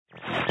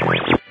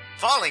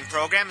following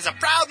program is a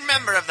proud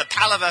member of the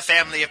Palava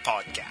family of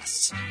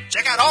podcasts.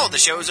 Check out all the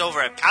shows over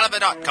at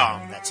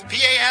palava.com. That's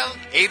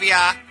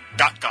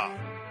PALAVIA.com.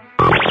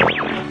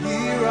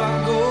 Here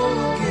I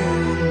go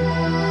again.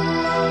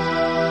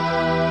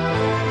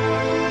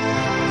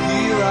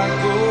 Here I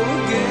go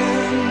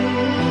again.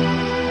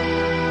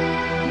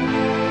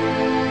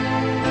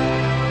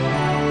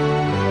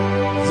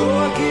 Though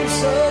I keep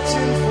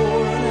searching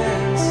for an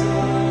answer,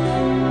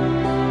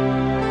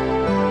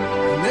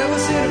 I never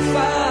seem to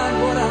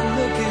find what I'm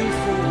looking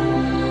for.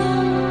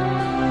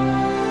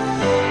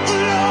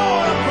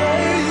 Lord, I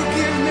pray you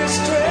give me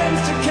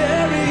strength to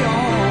carry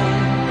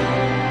on.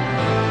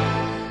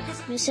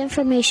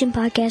 Misinformation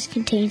Podcast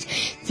contains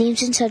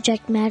themes and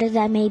subject matter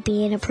that may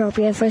be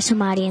inappropriate for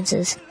some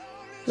audiences.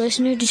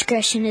 Listener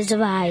discretion is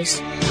advised.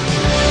 Here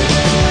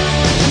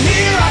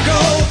I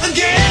go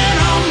again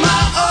on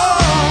my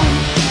own,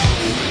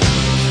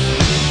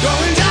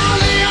 going down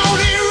the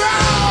only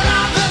road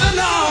I've ever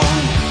known.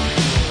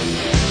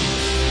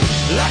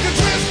 Like a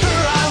drifter,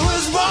 I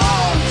was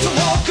born to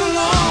walk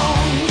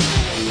alone,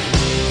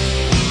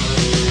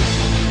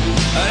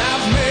 and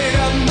I've made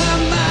up my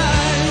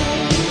mind.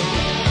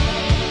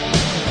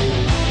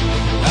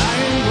 I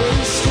ain't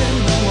wasting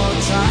no more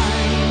time.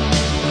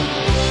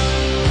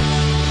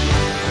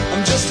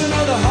 I'm just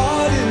another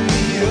heart in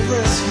need of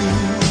rescue,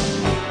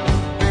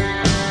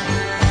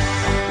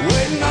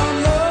 waiting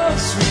on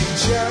love's sweet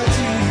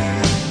charity.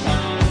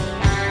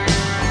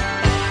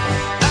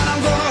 And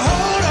I'm gonna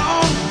hold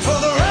on for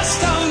the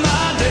rest of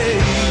my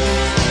days,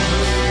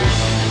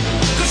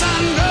 'cause I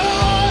know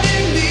what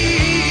it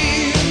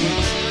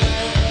means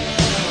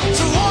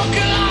to walk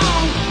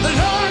along the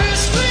lonely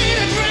street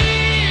of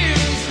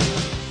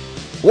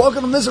dreams.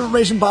 Welcome to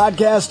Misinformation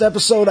Podcast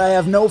episode I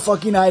have no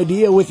fucking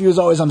idea. With you as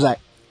always, I'm Zach.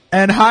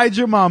 And hide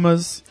your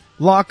mamas,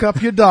 lock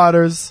up your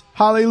daughters,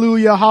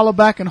 hallelujah, holla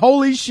back, and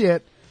holy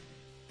shit,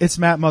 it's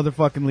Matt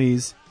motherfucking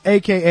Lees,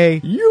 a.k.a.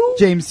 You.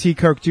 James T.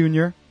 Kirk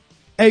Jr.,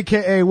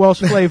 a.k.a.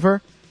 Welsh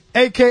Flavor,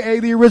 a.k.a.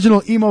 the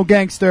original emo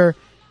gangster,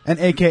 and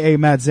a.k.a.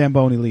 Matt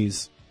Zamboni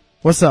Lees.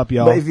 What's up,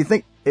 y'all? But if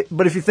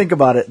you think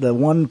about it, the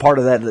one part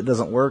of that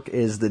doesn't work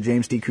is the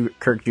James T.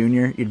 Kirk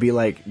Jr. You'd be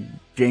like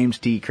James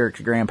T. Kirk's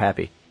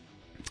grandpappy.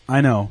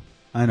 I know.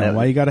 Yeah,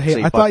 Why you gotta hate?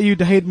 so I thought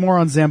you'd hate more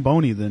on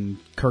Zamboni than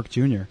Kirk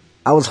Jr.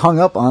 I was hung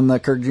up on the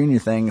Kirk Jr.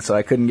 thing, so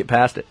I couldn't get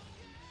past it.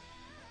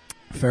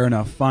 Fair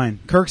enough, fine.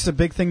 Kirk's a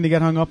big thing to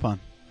get hung up on.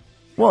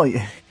 Well, you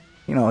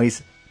know,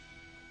 if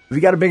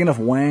you got a big enough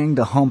wang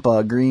to hump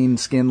a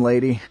green-skinned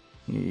lady,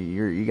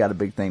 you got a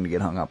big thing to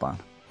get hung up on.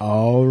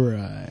 All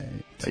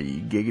right.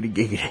 You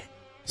giggity.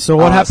 So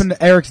what happened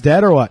to Eric's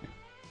dad, or what?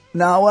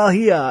 No, well,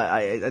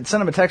 I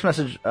sent him a text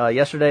message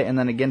yesterday and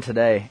then again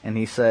today, and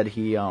he said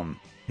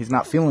he's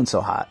not feeling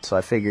so hot, so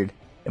I figured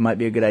it might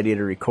be a good idea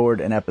to record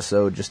an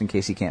episode just in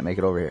case he can't make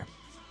it over here.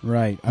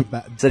 Right.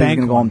 Said he's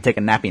going to go home and take a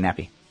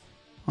nappy.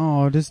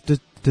 Oh,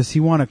 does he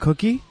want a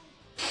cookie?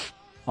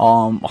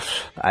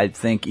 I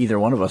think either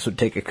one of us would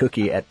take a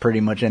cookie at pretty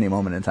much any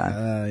moment in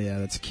time. Yeah,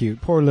 that's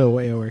cute. Poor little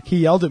Aork. He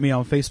yelled at me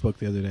on Facebook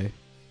the other day.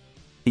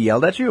 He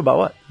yelled at you about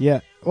what? Yeah.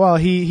 Well,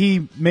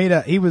 he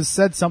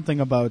said something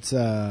about,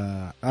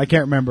 I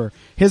can't remember.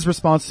 His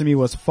response to me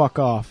was fuck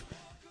off,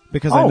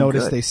 because I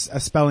noticed a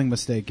spelling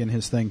mistake in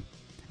his thing.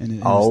 In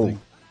his thing.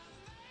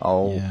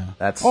 Oh, yeah.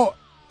 That's... Oh,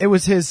 it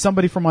was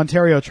somebody from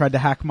Ontario tried to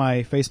hack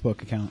my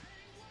Facebook account.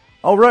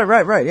 Oh,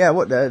 right. Yeah,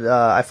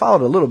 I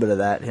followed a little bit of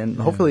that, and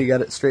hopefully you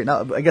got it straightened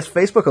out. I guess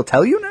Facebook will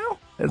tell you now?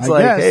 It's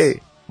hey,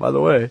 by the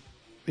way.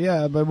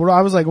 Yeah, but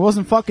I was like, it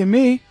wasn't fucking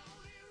me.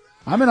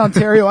 I'm in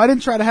Ontario. I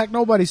didn't try to hack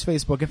nobody's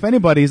Facebook. If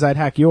anybody's, I'd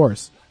hack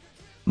yours.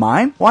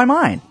 Mine? Why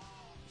mine?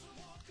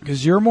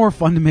 Because you're more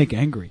fun to make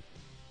angry.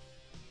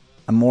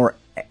 I'm more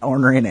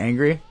ornery and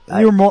angry?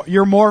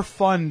 You're more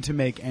fun to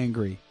make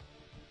angry.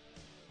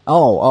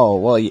 Oh,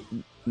 well,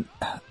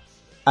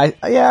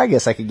 I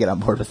guess I could get on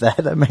board with that.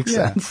 That makes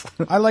sense.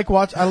 I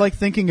like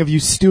thinking of you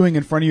stewing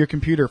in front of your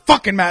computer.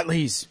 Fucking Matt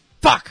Lees.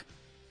 Fuck.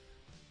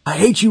 I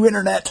hate you,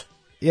 Internet.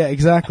 Yeah,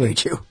 exactly. I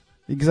hate you.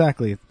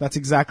 Exactly. That's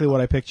exactly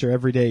what I picture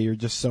every day. You're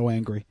just so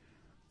angry.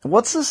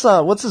 What's this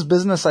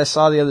business I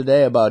saw the other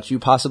day about you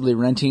possibly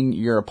renting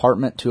your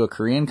apartment to a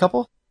Korean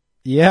couple?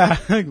 Yeah,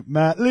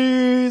 Matt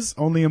Lees.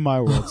 Only in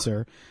my world,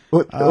 sir.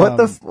 What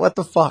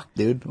the fuck,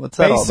 dude? What's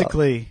that all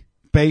about?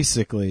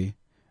 Basically,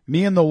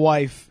 me and the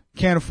wife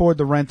can't afford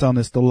the rent on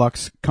this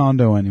deluxe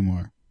condo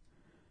anymore.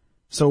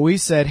 So we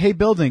said, hey,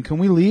 building, can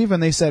we leave?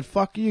 And they said,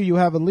 fuck you, you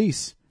have a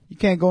lease. You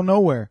can't go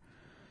nowhere.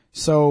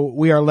 So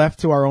we are left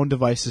to our own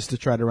devices to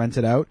try to rent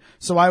it out.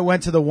 So I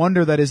went to the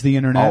wonder that is the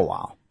internet. Oh,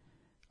 wow.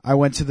 I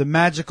went to the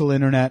magical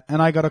internet,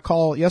 and I got a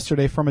call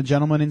yesterday from a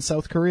gentleman in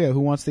South Korea who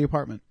wants the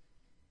apartment.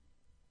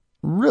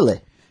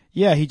 Really?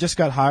 Yeah, he just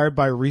got hired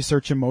by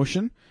Research in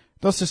Motion.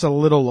 That's just a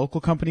little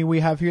local company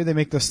we have here. They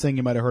make this thing,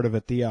 you might have heard of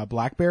it, the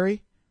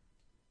BlackBerry.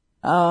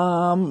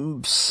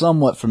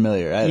 Somewhat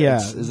familiar.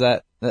 Yeah. Is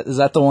that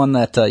the one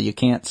that you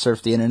can't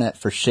surf the internet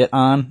for shit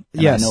on?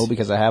 And yes. I know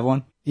because I have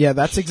one. Yeah,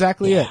 that's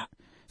exactly it.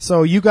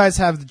 So you guys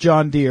have the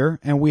John Deere,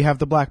 and we have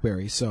the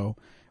BlackBerry. So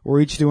we're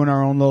each doing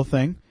our own little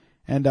thing.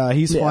 and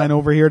he's flying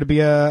over here to be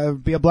a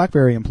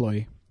BlackBerry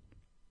employee.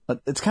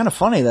 But it's kind of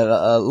funny that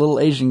a little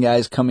Asian guy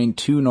is coming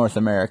to North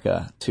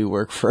America to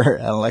work for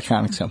an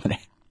electronics company.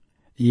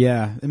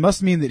 Yeah, it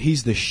must mean that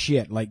he's the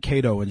shit, like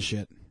Kato and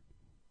shit.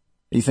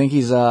 You think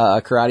he's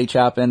a karate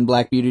chop and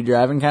Black Beauty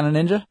driving kind of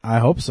ninja? I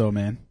hope so,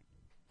 man.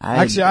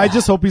 I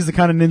just hope he's the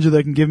kind of ninja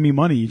that can give me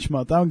money each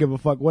month. I don't give a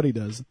fuck what he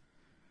does.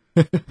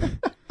 So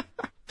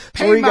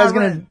what are you guys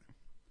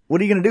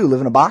what are you gonna do?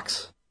 Live in a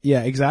box?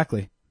 Yeah,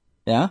 exactly.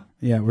 Yeah?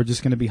 Yeah, we're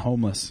just gonna be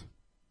homeless.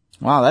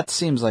 Wow, that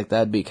seems like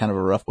that'd be kind of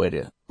a rough way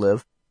to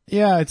live.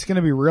 Yeah, it's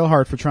gonna be real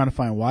hard for trying to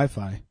find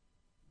Wi-Fi.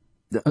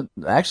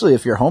 Actually,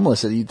 if you're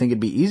homeless, you'd think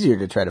it'd be easier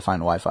to try to find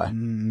Wi-Fi.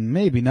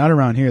 Maybe, not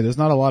around here. There's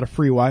not a lot of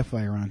free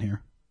Wi-Fi around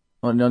here.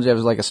 Well, don't you have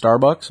like a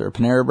Starbucks or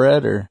Panera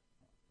Bread or?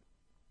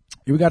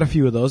 We got a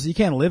few of those. You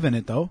can't live in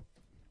it, though.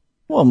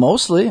 Well,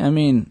 mostly. I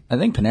mean, I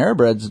think Panera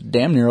Bread's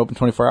damn near open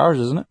 24 hours,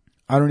 isn't it?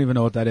 I don't even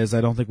know what that is.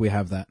 I don't think we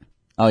have that.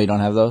 Oh, you don't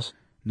have those?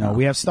 No,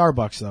 we have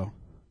Starbucks, though.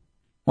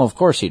 Well, of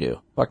course you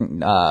do. Fucking,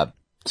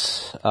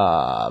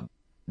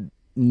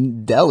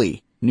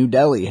 Delhi. New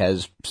Delhi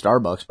has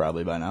Starbucks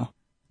probably by now.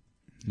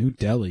 New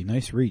Delhi.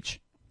 Nice reach.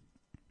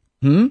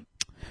 New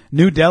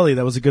Delhi.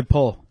 That was a good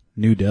pull.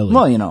 New Delhi.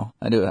 Well, you know,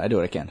 I do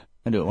what I can.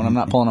 I do it when I'm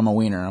not pulling on my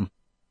wiener. I'm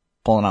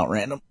pulling out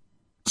random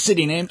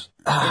city names.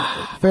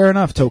 Fair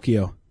enough,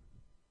 Tokyo.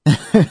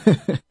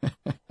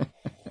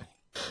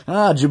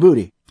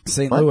 Djibouti.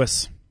 St.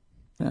 Louis.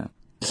 Yeah.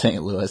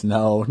 St. Louis.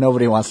 No,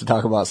 nobody wants to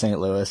talk about St.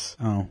 Louis.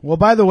 Oh. Well,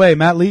 by the way,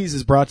 Matt Lees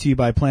is brought to you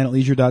by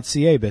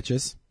planetleisure.ca,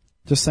 bitches.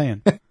 Just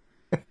saying.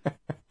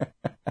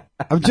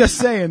 I'm just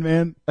saying,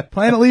 man.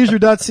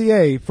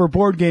 planetleisure.ca for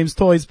board games,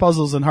 toys,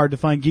 puzzles, and hard to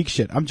find geek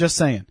shit. I'm just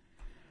saying.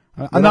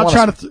 I'm not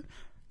trying to...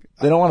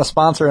 They don't want to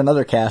sponsor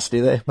another cast,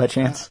 do they, by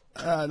chance?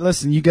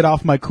 Listen, you get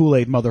off my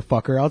Kool-Aid,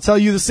 motherfucker. I'll tell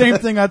you the same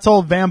thing I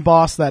told Van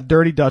Boss, that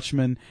dirty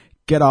Dutchman.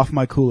 Get off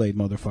my Kool-Aid,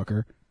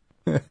 motherfucker.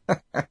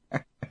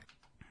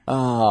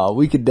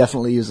 We could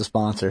definitely use a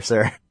sponsor,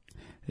 sir.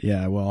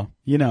 Yeah, well,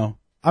 you know,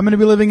 I'm going to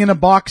be living in a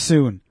box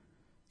soon.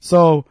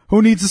 So,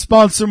 who needs to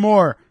sponsor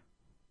more?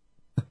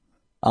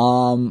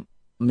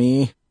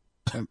 Me.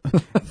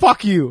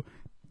 Fuck you.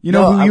 You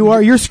know who you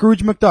are? You're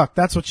Scrooge McDuck.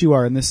 That's what you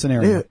are in this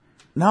scenario. Dude,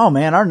 no,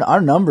 man,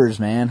 our numbers,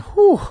 man.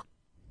 Whew.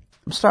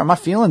 My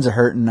feelings are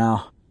hurting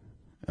now.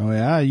 Oh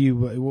yeah,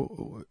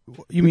 you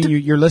mean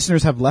your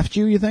listeners have left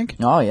you? You think?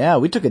 Oh yeah,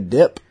 we took a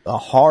dip, a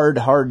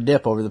hard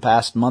dip over the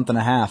past month and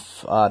a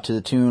half, to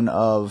the tune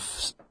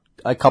of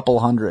a couple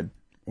hundred.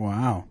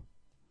 Wow.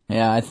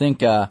 Yeah, I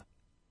think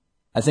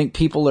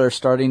people are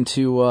starting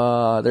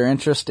to their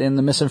interest in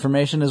the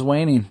misinformation is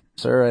waning,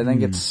 sir. I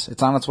think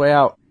it's on its way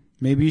out.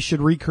 Maybe you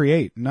should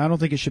recreate. No, I don't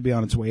think it should be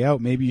on its way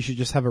out. Maybe you should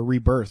just have a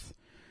rebirth.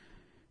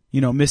 You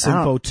know,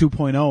 Misinfo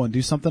 2.0 and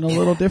do something a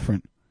little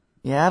different.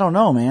 Yeah, I don't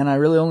know, man. I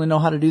really only know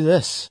how to do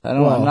this.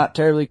 I'm not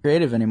terribly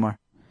creative anymore.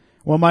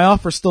 Well, my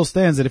offer still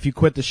stands that if you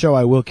quit the show,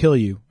 I will kill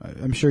you.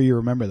 I'm sure you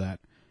remember that.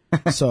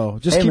 So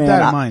just keep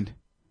that in mind.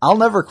 I'll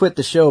never quit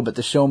the show, but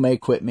the show may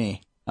quit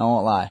me. I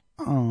won't lie.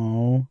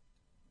 Oh.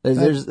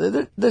 There's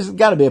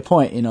got to be a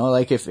point, you know,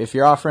 like if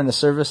you're offering a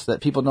service that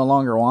people no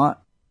longer want,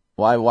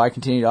 why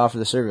continue to offer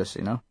the service,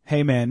 you know?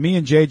 Hey man, me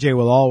and JJ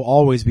will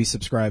always be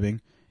subscribing.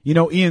 You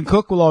know, Ian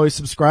Cook will always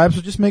subscribe, so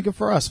just make it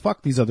for us.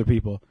 Fuck these other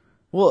people.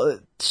 Well,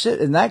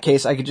 shit, in that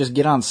case, I could just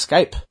get on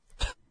Skype.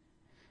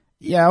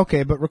 Yeah,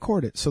 okay, but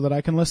record it so that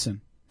I can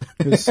listen.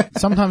 Because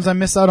sometimes I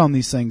miss out on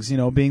these things, you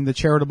know, being the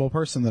charitable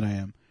person that I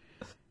am.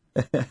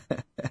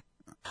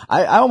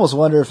 I almost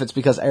wonder if it's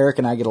because Eric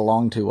and I get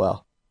along too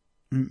well.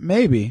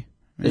 Maybe.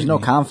 There's no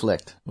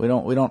conflict. We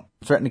don't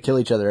threaten to kill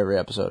each other every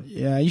episode.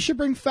 Yeah, you should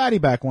bring Fatty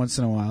back once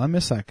in a while. I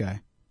miss that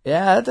guy.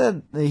 Yeah,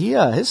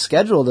 his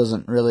schedule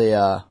doesn't really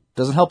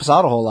doesn't help us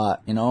out a whole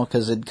lot, you know,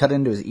 because it'd cut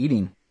into his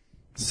eating.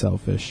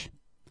 Selfish.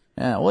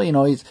 Yeah, well, you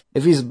know,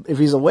 if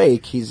he's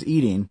awake, he's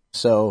eating.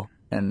 So,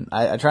 and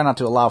I try not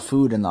to allow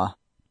food in the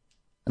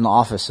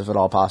office if at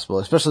all possible,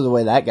 especially the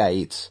way that guy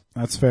eats.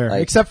 That's fair.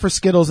 Except for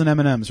Skittles and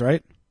M&Ms,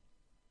 right?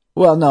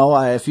 Well, no,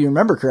 if you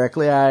remember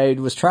correctly, I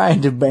was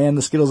trying to ban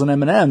the Skittles and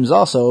M&Ms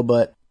also,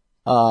 but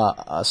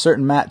a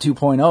certain Matt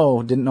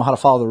 2.0 didn't know how to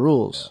follow the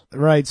rules.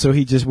 Right, so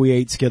we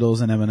ate Skittles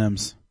and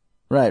M&Ms.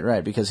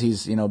 Right, because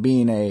he's, you know,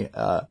 being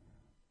a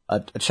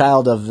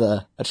child of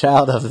the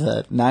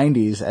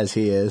 90s as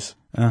he is.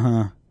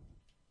 Uh-huh.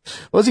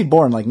 Was he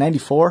born, like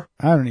 94?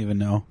 I don't even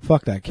know.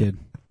 Fuck that kid.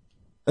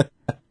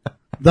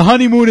 The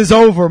honeymoon is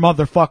over,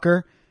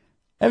 motherfucker.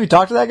 Have you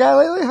talked to that guy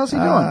lately? How's he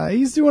doing?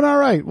 He's doing all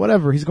right.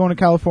 Whatever. He's going to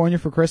California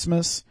for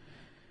Christmas.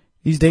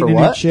 He's dating for a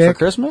what? new chick. For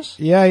Christmas?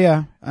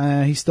 Yeah.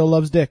 He still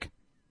loves dick.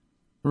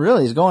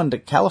 Really? He's going to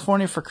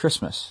California for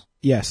Christmas?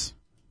 Yes.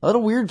 A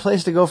little weird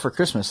place to go for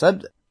Christmas.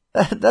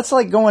 That's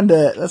like going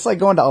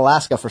to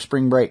Alaska for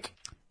spring break.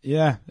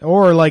 Yeah.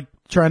 Or like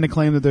trying to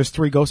claim that there's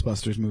 3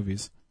 Ghostbusters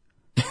movies.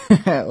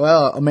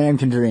 Well, a man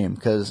can dream,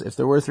 because if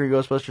there were 3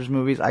 Ghostbusters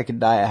movies, I could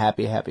die a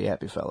happy, happy,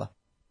 happy fella.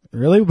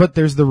 Really? But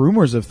there's the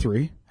rumors of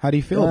 3. How do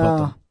you feel about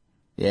them?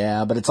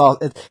 Yeah, but it's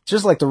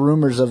just like the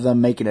rumors of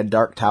them making a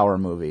Dark Tower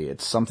movie.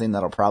 It's something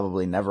that'll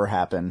probably never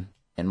happen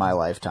in my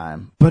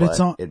lifetime. But it's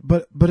on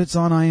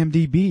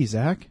IMDb,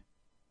 Zach.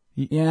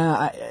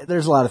 Yeah,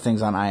 there's a lot of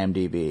things on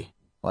IMDb.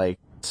 Like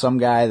some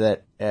guy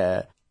that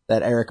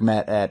Eric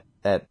met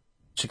at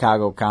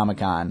Chicago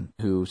Comic-Con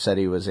who said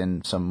he was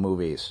in some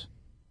movies.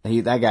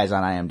 That guy's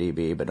on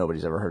IMDb, but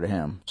nobody's ever heard of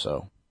him.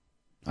 So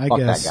fuck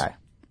that guy.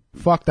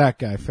 Fuck that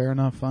guy. Fair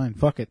enough. Fine.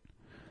 Fuck it.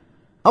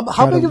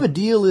 How big of a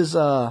deal is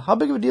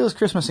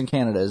Christmas in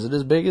Canada? Is it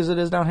as big as it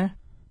is down here?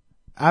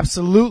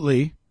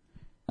 Absolutely.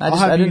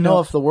 I didn't know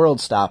if the world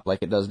stopped like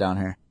it does down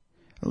here.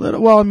 A little.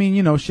 Well, I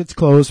mean, shit's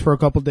closed for a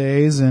couple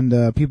days,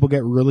 and people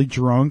get really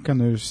drunk, and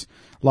there's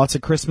lots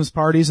of Christmas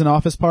parties and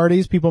office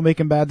parties. People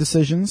making bad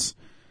decisions.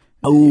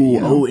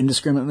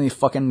 Indiscriminately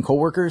fucking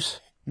coworkers.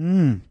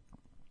 You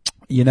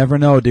never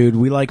know, dude.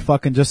 We like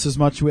fucking just as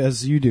much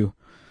as you do.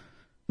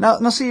 Now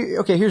see,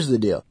 okay, here's the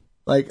deal.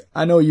 Like,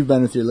 I know you've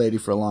been with your lady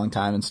for a long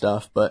time and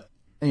stuff, but,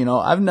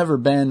 I've never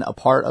been a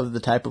part of the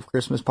type of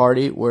Christmas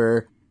party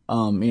where,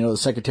 the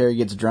secretary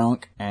gets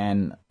drunk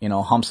and,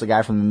 humps the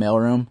guy from the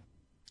mailroom.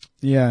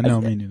 Yeah,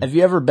 no, me neither. Have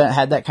you ever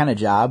had that kind of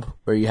job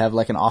where you have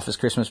like an office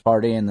Christmas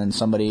party and then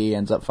somebody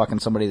ends up fucking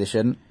somebody they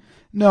shouldn't?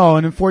 No,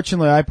 and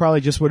unfortunately, I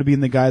probably just would have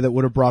been the guy that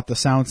would have brought the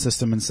sound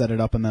system and set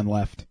it up and then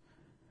left.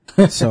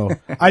 So,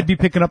 I'd be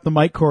picking up the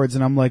mic cords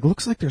and I'm like,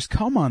 looks like there's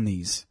cum on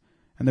these.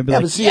 And they'd be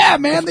like,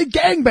 man, they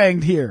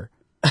gangbanged here.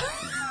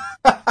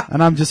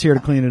 And I'm just here to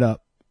clean it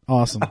up.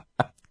 Awesome.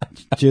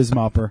 Jizz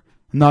mopper.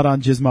 Not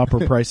on jizz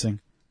mopper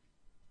pricing.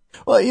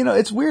 Well,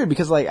 it's weird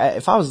because like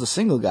if I was the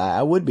single guy,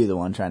 I would be the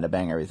one trying to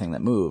bang everything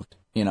that moved,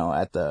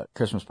 at the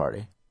Christmas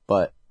party.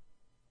 But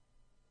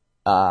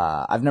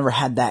I've never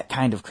had that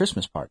kind of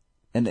Christmas party.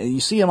 And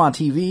you see them on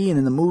TV and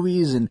in the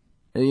movies, and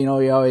you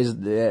always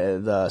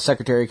the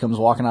secretary comes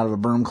walking out of a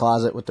broom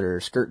closet with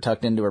their skirt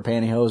tucked into her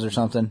pantyhose or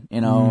something,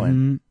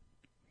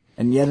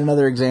 And yet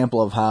another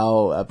example of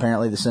how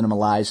apparently the cinema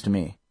lies to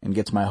me and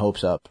gets my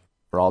hopes up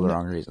for all the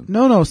wrong reasons.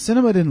 No,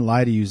 cinema didn't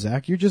lie to you,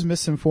 Zach. You're just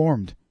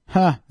misinformed.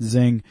 Ha,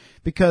 zing.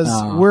 Because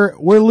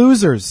we're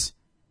losers.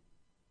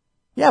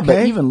 Yeah, okay?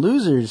 But even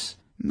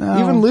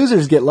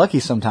losers get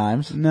lucky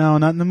sometimes. No,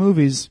 not in the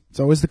movies. It's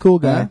always the cool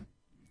guy. Yeah.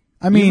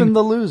 I mean, even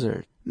the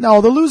loser. No,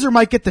 the loser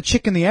might get the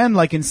chick in the end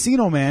like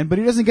Encino Man, but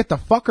he doesn't get the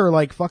fucker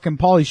like fucking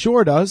Pauly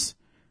Shore does.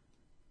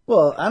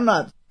 Well, I'm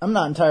not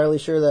entirely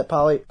sure that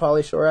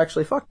Pauly Shore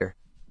actually fucked her.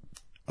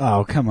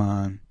 Oh, come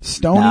on.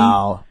 Stoney?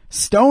 No.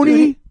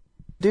 Stoney?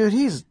 Dude,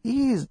 he's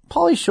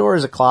Pauly Shore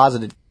is a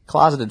closeted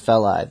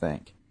fella, I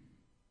think.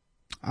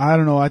 I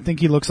don't know. I think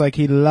he looks like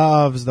he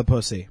loves the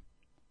pussy.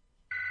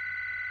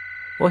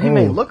 Well, he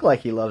may look like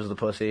he loves the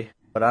pussy,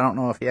 but I don't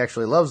know if he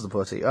actually loves the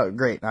pussy. Oh,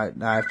 great. I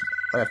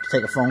have to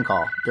take a phone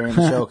call during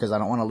the show because I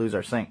don't want to lose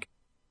our sync.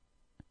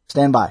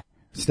 Stand by.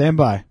 Stand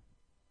by.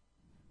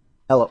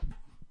 Hello.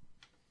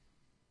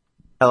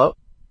 Hello?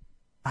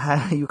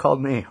 You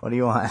called me. What do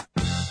you want?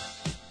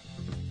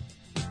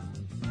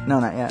 No,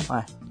 not yet.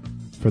 Why?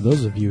 For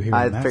those of you here,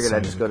 I figured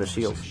I'd just go to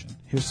Shields.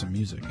 Here's some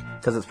music.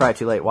 Because it's probably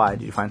too late. Why?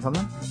 Did you find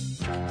something?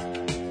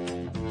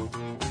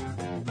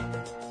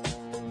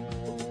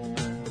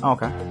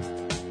 Okay.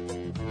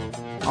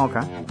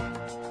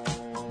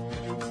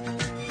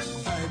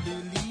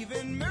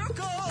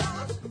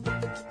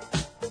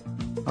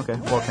 Okay,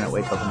 well, can it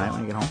wait till tonight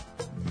when you get home?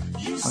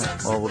 Okay,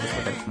 well, we'll just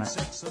look at it tonight.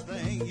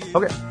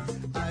 Okay.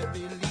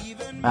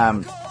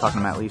 I'm talking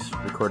to Matt Leafs,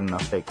 recording a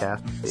fake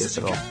cast.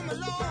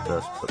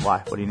 Why?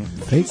 What do you need?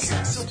 Fake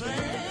cast?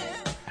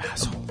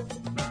 Asshole.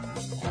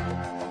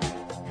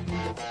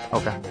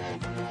 Okay.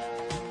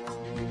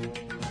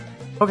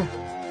 Okay.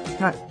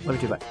 Alright, love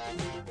you too, bye.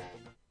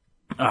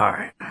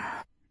 Alright.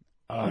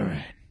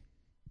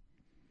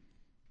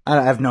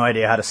 I have no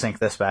idea how to sync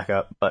this back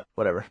up, but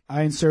whatever.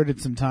 I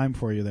inserted some time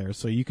for you there,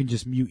 so you can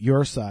just mute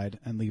your side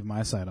and leave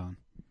my side on.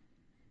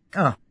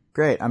 Oh,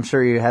 great. I'm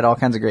sure you had all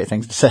kinds of great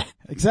things to say.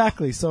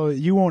 Exactly. So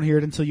you won't hear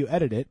it until you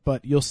edit it,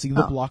 but you'll see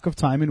the block of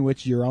time in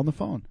which you're on the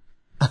phone.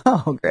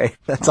 Oh, great.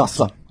 That's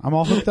awesome. I'm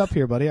all hooked up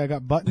here, buddy. I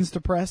got buttons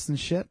to press and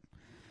shit.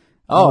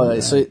 Oh,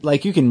 so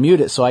like you can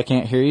mute it so I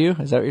can't hear you?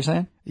 Is that what you're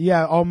saying?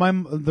 Yeah.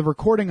 The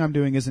recording I'm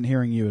doing isn't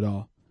hearing you at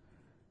all.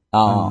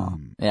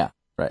 Yeah,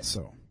 right.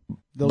 So,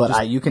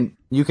 but you can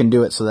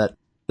do it so that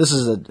this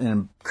is an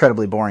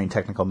incredibly boring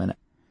technical minute.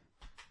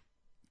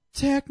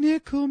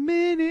 Technical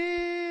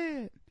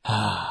minute.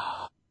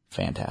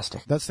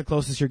 Fantastic. That's the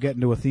closest you're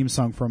getting to a theme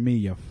song from me,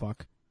 you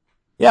fuck.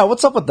 Yeah,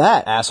 what's up with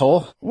that,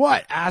 asshole?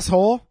 What,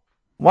 asshole?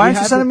 Why aren't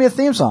you sending me a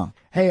theme song?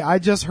 Hey, I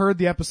just heard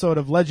the episode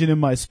of Legend in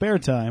my spare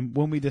time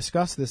when we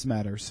discussed this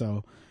matter,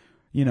 so,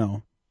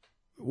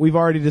 we've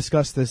already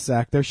discussed this,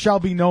 Zach. There shall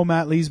be no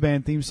Matt Lee's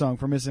Band theme song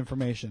for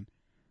Misinformation.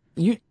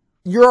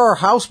 You're our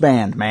house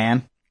band,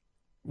 man.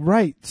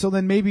 Right, so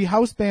then maybe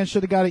house band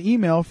should have got an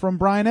email from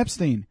Brian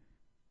Epstein.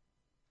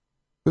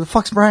 Who the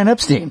fuck's Brian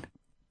Epstein?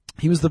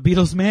 He was the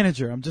Beatles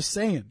manager, I'm just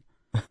saying.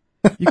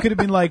 You could have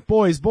been like,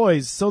 boys,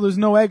 so there's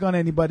no egg on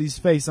anybody's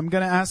face. I'm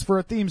gonna ask for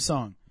a theme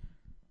song.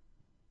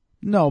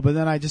 No, but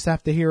then I just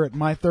have to hear it.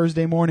 My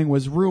Thursday morning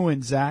was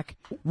ruined, Zach.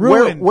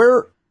 Ruined.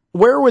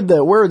 Where would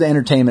the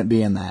entertainment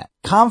be in that?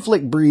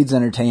 Conflict breeds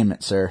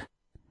entertainment, sir.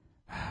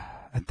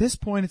 At this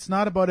point, it's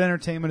not about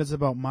entertainment, it's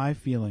about my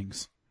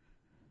feelings.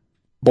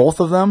 Both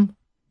of them?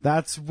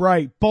 That's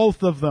right,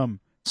 both of them.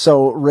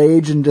 So,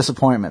 rage and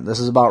disappointment. This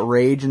is about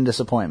rage and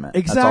disappointment.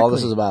 Exactly. That's all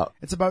this is about.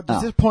 It's about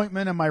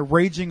disappointment and my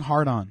raging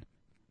heart-on.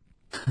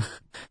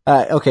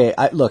 Okay,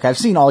 look, I've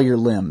seen all your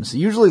limbs.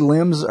 Usually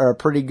limbs are a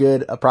pretty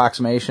good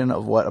approximation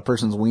of what a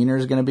person's wiener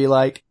is going to be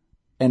like.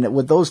 And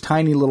with those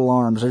tiny little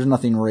arms, there's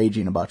nothing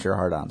raging about your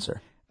heart-on,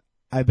 sir.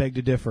 I beg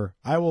to differ.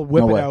 I will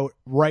whip it out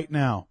right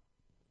now.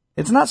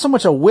 It's not so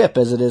much a whip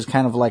as it is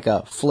kind of like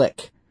a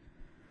flick.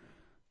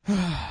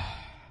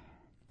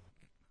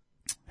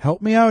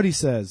 Help me out, he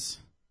says.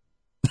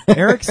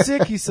 Eric's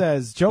sick, he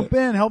says. Jump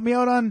in, help me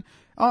out on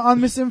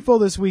Misinfo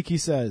this week, he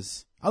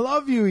says. I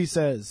love you, he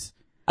says.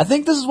 I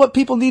think this is what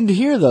people need to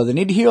hear, though. They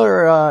need to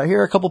hear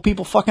a couple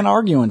people fucking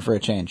arguing for a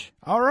change.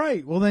 All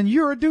right, well then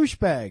you're a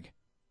douchebag.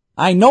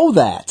 I know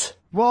that.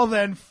 Well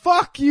then,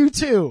 fuck you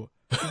too.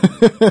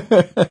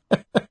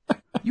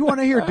 You want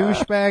to hear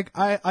douchebag?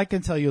 I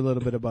can tell you a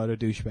little bit about a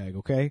douchebag,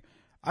 okay?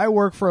 I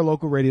work for a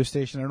local radio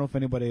station. I don't know if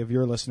anybody of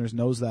your listeners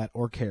knows that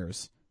or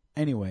cares.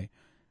 Anyway,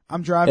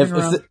 I'm driving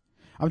around.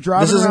 I'm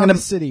driving around the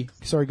city.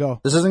 Sorry,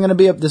 go. This isn't going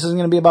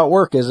to be about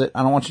work, is it?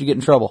 I don't want you to get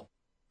in trouble.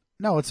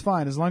 No, it's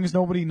fine. As long as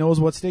nobody knows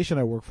what station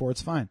I work for,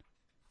 it's fine.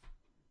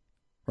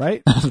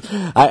 Right?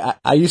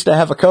 I used to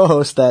have a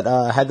co-host that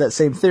had that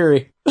same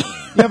theory.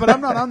 Yeah, but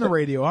I'm not on the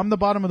radio. I'm the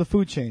bottom of the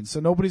food chain, so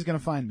nobody's going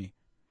to find me.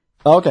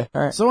 Oh, okay,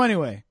 all right. So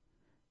anyway,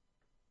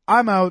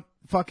 I'm out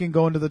fucking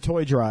going to the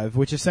toy drive,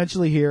 which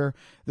essentially here,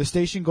 the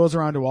station goes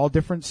around to all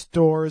different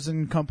stores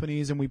and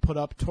companies, and we put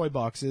up toy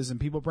boxes, and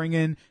people bring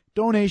in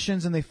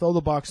donations, and they fill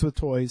the box with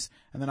toys,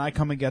 and then I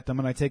come and get them,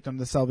 and I take them to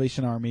the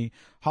Salvation Army.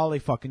 Holly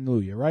fucking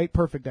Luya, right?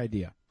 Perfect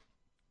idea.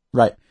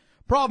 Right.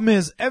 Problem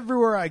is,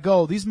 everywhere I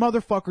go, these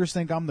motherfuckers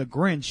think I'm the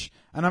Grinch,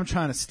 and I'm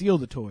trying to steal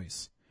the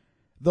toys.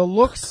 The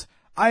looks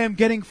I am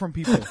getting from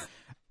people.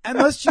 And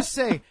let's just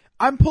say,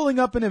 I'm pulling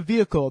up in a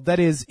vehicle that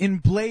is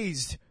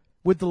emblazed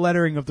with the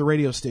lettering of the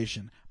radio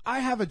station. I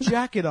have a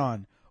jacket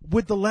on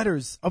with the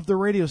letters of the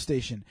radio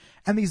station.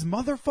 And these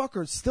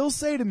motherfuckers still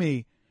say to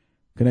me,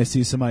 "Can I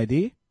see some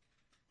ID?"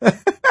 And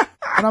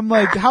I'm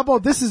like, "How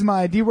about this is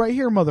my ID right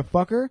here,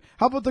 motherfucker?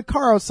 How about the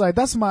car outside?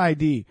 That's my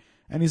ID."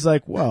 And he's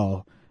like,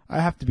 "Well, I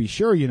have to be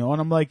sure, you know."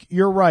 And I'm like,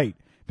 "You're right."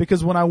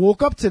 Because when I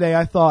woke up today,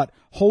 I thought,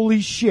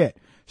 holy shit,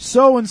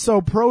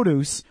 so-and-so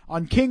produce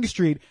on King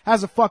Street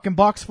has a fucking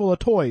box full of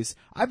toys.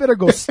 I better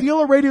go steal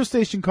a radio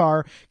station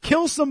car,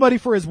 kill somebody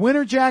for his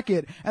winter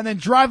jacket, and then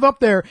drive up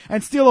there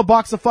and steal a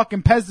box of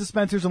fucking Pez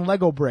dispensers and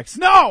Lego bricks.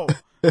 No!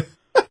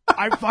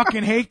 I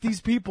fucking hate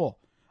these people.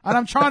 And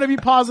I'm trying to be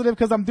positive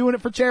because I'm doing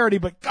it for charity,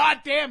 but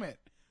god damn it.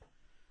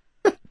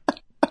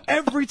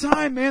 Every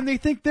time, man, they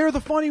think they're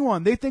the funny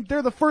one. They think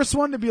they're the first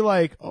one to be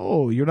like,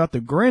 "Oh, you're not the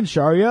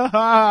Grinch, are you?"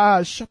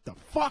 Ha! Shut the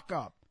fuck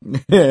up.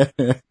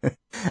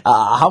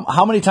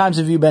 How many times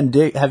have you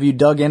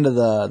dug into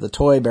the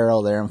toy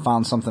barrel there and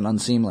found something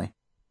unseemly?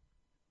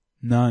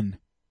 None.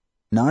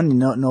 None?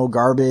 No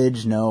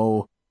garbage,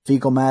 no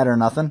fecal matter,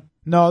 nothing?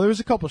 No, there was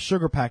a couple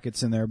sugar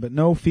packets in there, but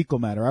no fecal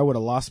matter. I would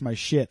have lost my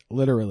shit,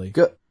 literally.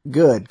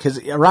 Good,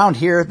 because around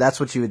here, that's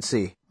what you would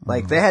see.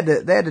 Like, they had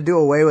to do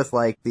away with,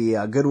 like,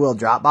 the Goodwill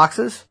drop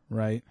boxes.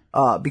 Right.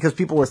 Because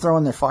people were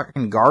throwing their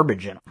fucking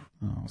garbage in them.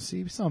 Oh,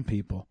 see, some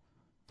people.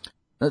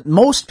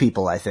 Most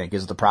people, I think,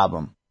 is the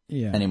problem.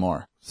 Yeah.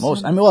 Anymore.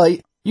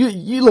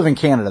 You live in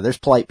Canada, there's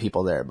polite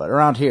people there, but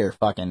around here,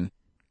 fucking,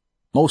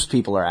 most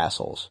people are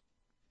assholes.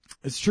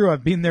 It's true,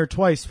 I've been there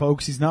twice,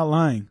 folks, he's not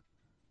lying.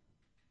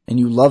 And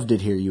you loved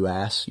it here, you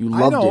ass. You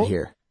loved it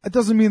here. It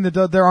doesn't mean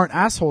that there aren't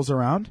assholes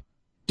around.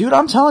 Dude,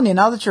 I'm telling you,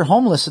 now that you're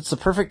homeless, it's the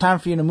perfect time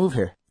for you to move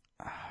here.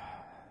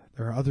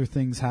 There are other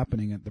things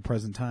happening at the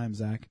present time,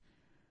 Zach.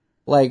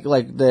 Like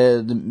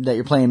that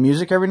you're playing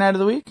music every night of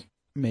the week?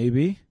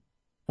 Maybe.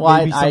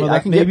 Well,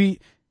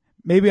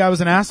 maybe I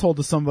was an asshole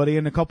to somebody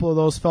and a couple of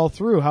those fell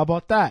through. How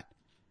about that?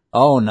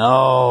 Oh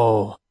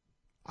no.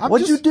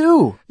 What'd you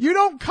do? You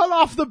don't cut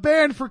off the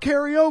band for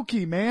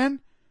karaoke, man.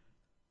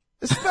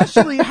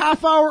 Especially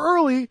half hour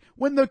early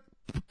when the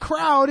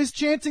crowd is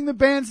chanting the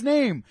band's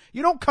name.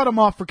 You don't cut them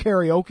off for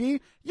karaoke.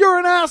 You're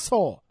an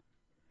asshole.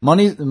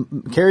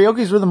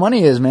 Karaoke's where the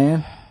money is,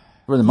 man.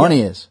 Where the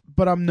money is.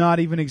 But I'm not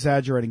even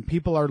exaggerating.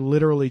 People are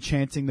literally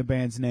chanting the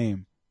band's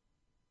name.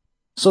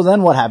 So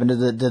then what happened?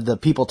 Did the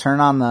people turn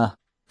on the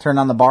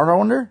bar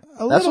owner?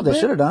 That's what they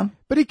should have done.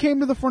 But he came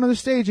to the front of the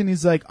stage and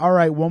he's like, "All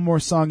right, one more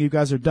song, you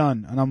guys are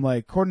done." And I'm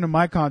like, according to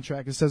my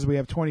contract, it says we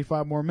have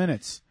 25 more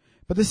minutes.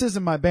 But this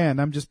isn't my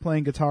band. I'm just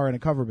playing guitar in a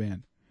cover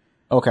band.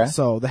 Okay.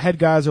 So the head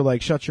guys are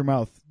like, "Shut your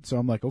mouth." So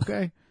I'm like,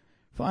 okay,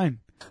 fine.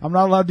 I'm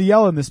not allowed to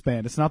yell in this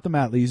band. It's not the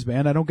Matt Lees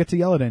band. I don't get to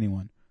yell at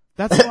anyone.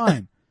 That's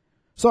fine.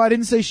 So I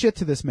didn't say shit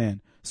to this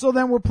man. So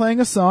then we're playing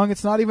a song.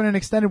 It's not even an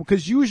extended,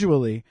 because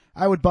usually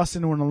I would bust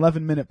into an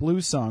 11-minute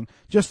blues song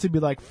just to be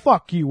like,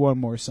 "Fuck you, one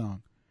more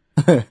song."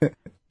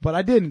 But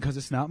I didn't because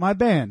it's not my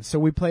band. So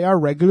we play our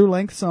regular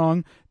length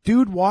song.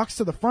 Dude walks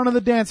to the front of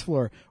the dance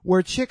floor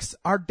where chicks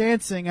are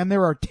dancing and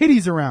there are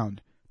titties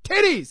around.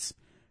 Titties!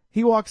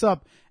 He walks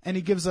up and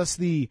he gives us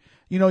the,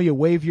 you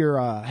wave your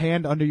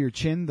hand under your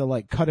chin to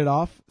like cut it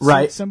off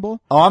Right. symbol.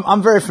 Oh,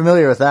 I'm very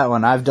familiar with that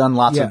one. I've done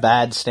lots Yeah. of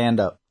bad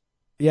stand-up.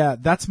 Yeah,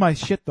 that's my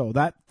shit though.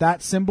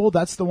 That symbol,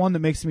 that's the one that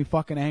makes me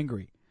fucking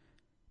angry.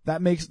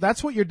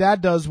 That's what your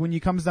dad does when he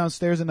comes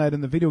downstairs at night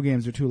and the video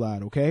games are too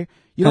loud, okay?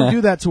 You don't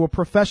do that to a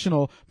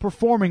professional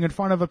performing in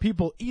front of a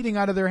people eating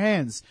out of their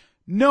hands.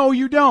 No,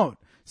 you don't.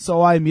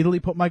 So I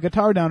immediately put my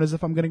guitar down as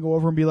if I'm gonna go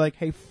over and be like,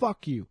 hey,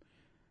 fuck you.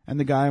 And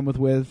the guy I'm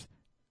with,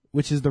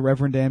 which is the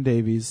Reverend Dan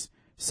Davies,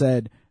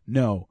 said,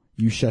 no,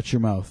 you shut your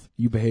mouth.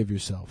 You behave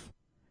yourself.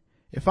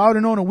 If I would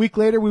have known a week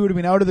later we would have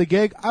been out of the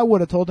gig, I would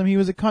have told him he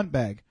was a cunt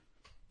bag.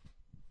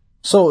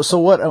 So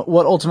what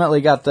ultimately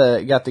got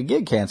the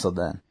gig canceled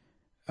then?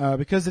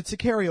 Because it's a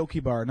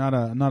karaoke bar, not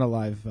a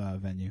live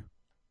venue.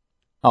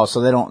 Oh,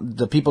 so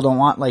the people don't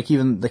want, like,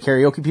 even the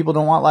karaoke people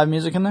don't want live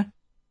music in there?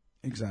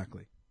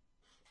 Exactly.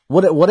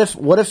 What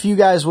if you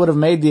guys would have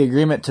made the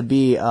agreement to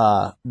be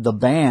the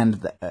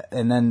band,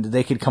 and then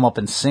they could come up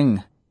and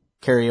sing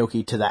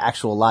karaoke to the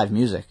actual live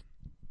music?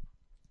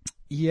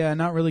 Yeah,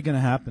 not really gonna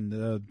happen.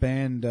 The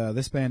band,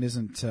 this band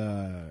isn't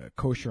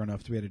kosher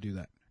enough to be able to do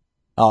that.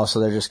 Oh, so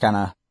they're just kind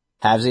of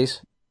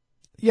halvesies?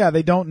 Yeah,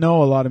 they don't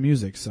know a lot of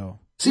music, so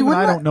See, even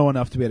wouldn't I that- don't know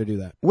enough to be able to do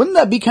that. Wouldn't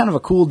that be kind of a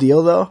cool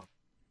deal, though?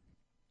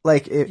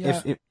 Like,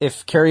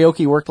 if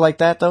karaoke worked like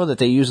that, though, that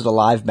they used a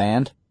live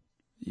band?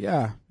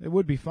 Yeah, it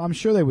would be fun. I'm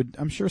sure they would.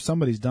 I'm sure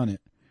somebody's done it.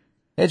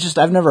 It's just,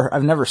 I've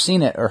never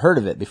seen it or heard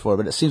of it before,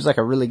 but it seems like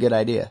a really good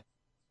idea.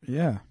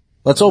 Yeah.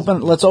 Let's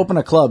open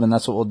a club, and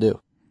that's what we'll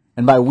do.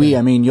 And by we,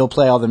 I mean you'll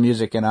play all the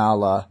music, and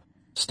I'll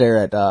stare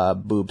at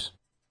boobs.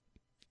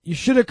 You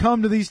should have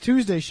come to these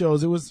Tuesday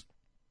shows. It was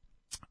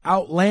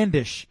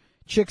outlandish.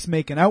 Chicks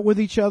making out with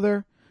each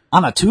other.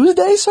 On a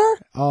Tuesday, sir?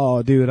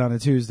 Oh, dude, on a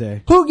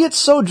Tuesday. Who gets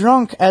so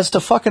drunk as to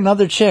fuck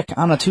another chick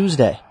on a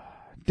Tuesday?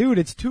 Dude,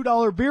 it's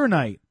 $2 beer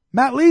night.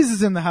 Matt Lees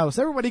is in the house.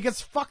 Everybody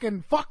gets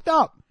fucking fucked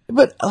up.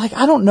 But, like,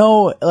 I don't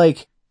know,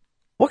 like,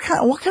 what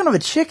kind of a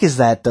chick is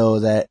that, though,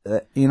 that,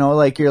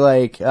 like, you're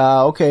like,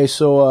 okay,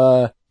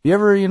 so, you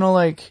ever,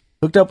 like,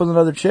 hooked up with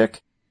another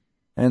chick?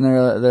 And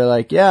they're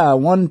like, yeah,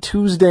 one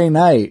Tuesday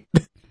night.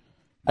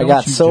 I Don't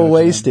got you so judge them.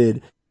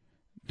 wasted.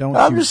 Don't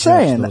I'm you just judge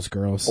saying, those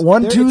girls.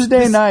 one There- Tuesday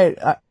this- night,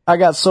 I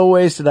got so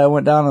wasted I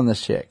went down on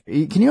this chick.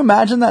 Can you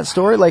imagine that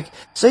story? Like,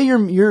 say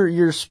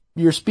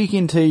you're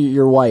speaking to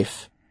your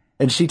wife,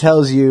 and she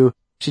tells you,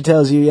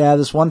 yeah,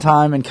 this one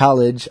time in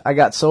college, I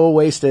got so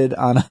wasted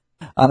on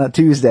a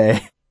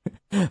Tuesday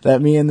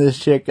that me and this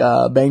chick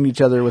banged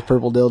each other with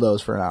purple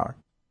dildos for an hour.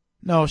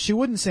 No, she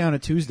wouldn't say on a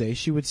Tuesday.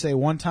 She would say,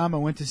 one time I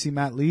went to see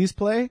Matt Lees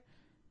play,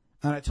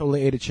 and I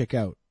totally ate a chick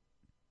out.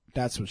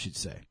 That's what she'd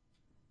say.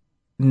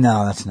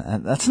 No, that's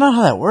not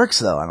how that works,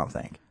 though. I don't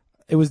think.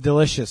 It was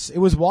delicious. It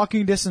was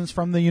walking distance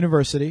from the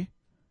university.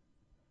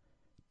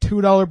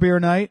 $2 beer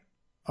night.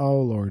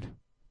 Oh, Lord.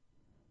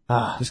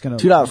 Just gonna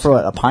 $2 for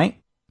what? A pint?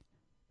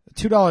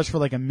 $2 for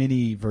like a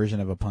mini version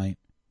of a pint.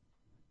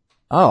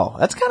 Oh,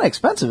 that's kind of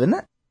expensive, isn't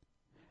it?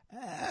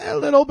 A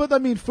little, but I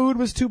mean, food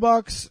was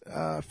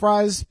 $2.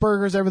 Fries,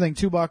 burgers, everything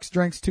 $2.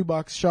 Drinks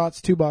 $2.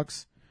 Shots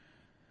 $2.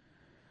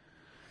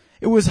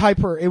 It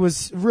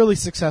was really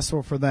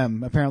successful for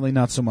them. Apparently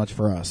not so much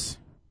for us.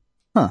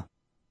 Huh.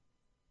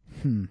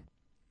 I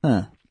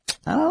don't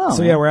know. So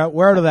man. yeah,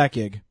 we're out of that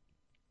gig.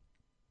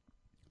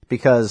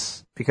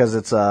 Because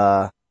it's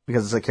a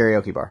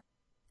karaoke bar.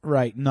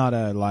 Right, not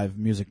a live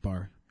music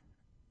bar.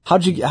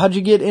 How'd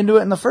you get into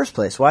it in the first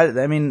place? Why?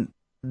 I mean,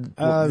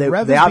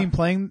 Rev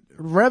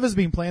has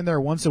been playing there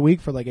once a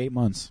week for like 8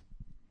 months.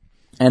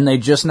 and they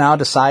just now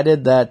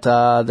decided that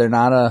they're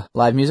not a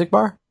live music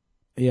bar.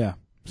 Yeah.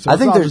 So I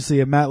it's think there's- obviously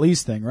a Matt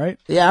Lees thing, right?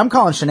 Yeah, I'm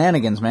calling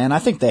shenanigans, man. I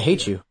think they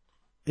hate you.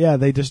 Yeah,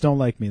 they just don't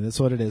like me. That's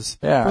what it is.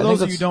 Yeah, I For think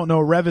those of you that's- who don't know,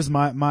 Rev is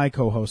my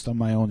co-host on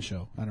my own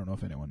show. I don't know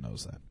if anyone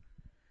knows that.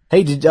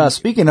 Hey,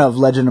 speaking of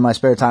Legend of My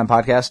Spare Time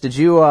podcast, did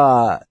you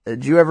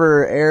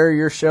ever air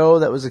your show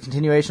that was a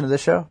continuation of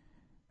this show?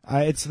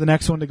 It's the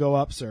next one to go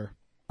up, sir.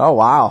 Oh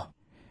wow,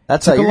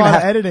 that's Took a you're lot gonna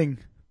of have, editing.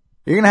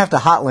 you're gonna have to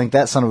hot link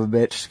that son of a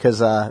bitch because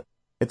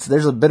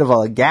there's a bit of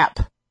a gap.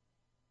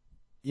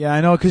 Yeah,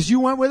 I know, 'cause you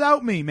went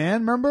without me,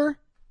 man. Remember?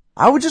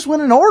 I would just win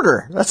an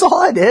order. That's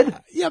all I did.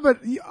 Yeah,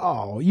 but you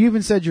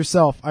even said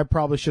yourself, I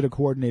probably should have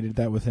coordinated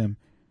that with him.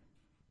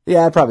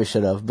 Yeah, I probably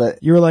should have,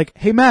 but You were like,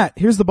 "Hey, Matt,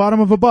 here's the bottom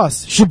of a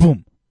bus."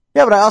 Shaboom.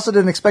 yeah, but I also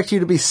didn't expect you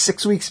to be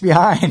 6 weeks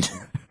behind.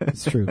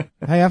 It's true.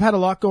 Hey, I've had a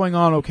lot going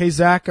on. Okay,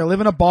 Zach, I live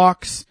in a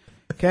box.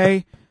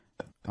 Okay,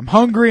 I'm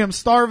hungry. I'm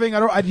starving.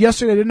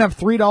 Yesterday I didn't have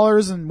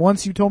 $3, and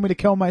once you told me to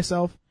kill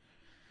myself.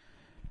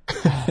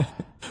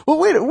 Well,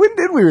 wait, when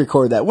did we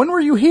record that? When were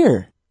you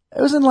here?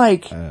 It was in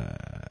like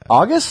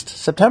August,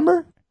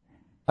 September,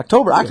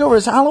 October. October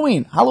is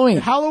Halloween.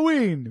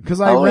 Halloween,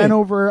 because I Halloween.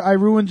 I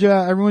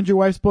ruined your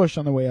wife's bush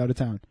on the way out of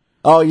town.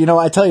 Oh,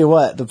 I tell you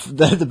what,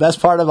 the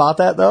best part about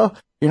that though,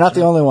 you're not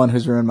the only one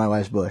who's ruined my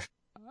wife's bush.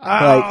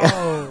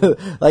 Oh.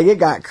 Like it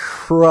got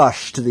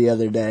crushed the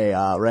other day,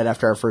 right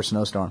after our first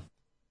snowstorm.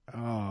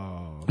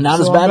 Oh. Not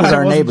So as I'm bad glad as it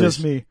our wasn't neighbors.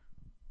 Just me.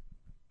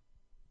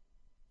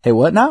 Hey,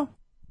 what now?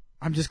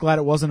 I'm just glad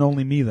it wasn't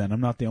only me then.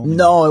 I'm not the only one.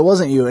 No, it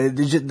wasn't you.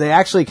 They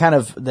actually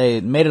they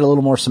made it a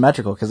little more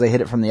symmetrical because they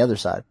hit it from the other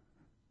side.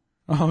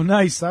 Oh,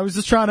 nice. I was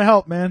just trying to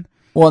help, man.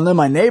 Well, and then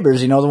my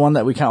neighbors, you know, the one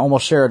that we can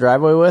almost share a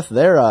driveway with,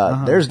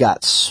 theirs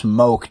got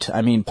smoked.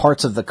 I mean,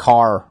 parts of the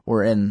car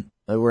were in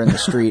the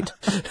street.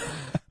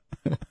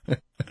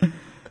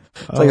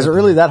 It's like, is it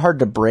really that hard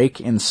to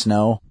brake in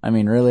snow? I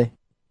mean, really?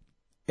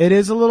 It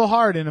is a little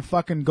hard in a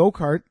fucking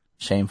go-kart.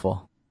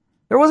 Shameful.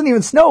 There wasn't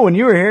even snow when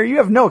you were here. You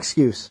have no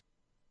excuse.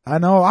 I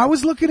know. I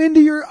was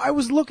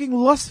looking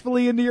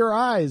lustfully into your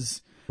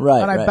eyes.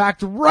 Right. And I right.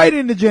 backed right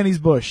into Jenny's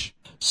bush.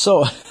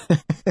 So,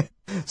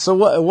 so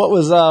what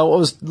was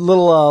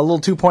little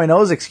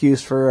 2.0's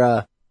excuse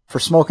for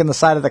smoking the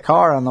side of the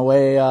car on the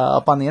way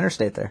up on the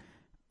interstate there?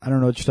 I don't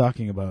know what you're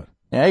talking about.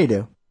 Yeah, you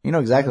do. You know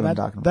exactly what I'm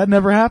talking about. That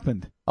never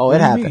happened. Oh, What it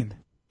do you happened. mean?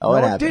 Oh, No,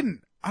 it happened.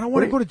 didn't. I don't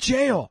want to go to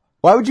jail.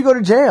 Why would you go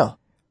to jail?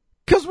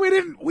 Because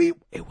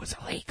it was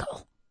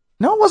illegal.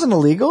 No, it wasn't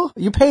illegal.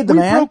 You paid the We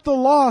man. broke the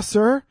law,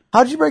 sir.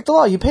 How'd you break the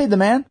law? You paid the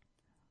man.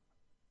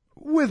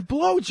 With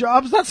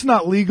blowjobs, that's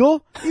not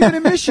legal, even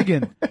in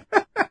Michigan.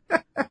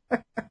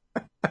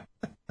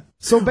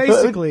 So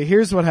basically,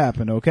 here's what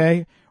happened,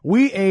 okay?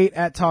 We ate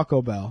at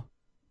Taco Bell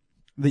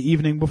the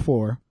evening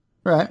before.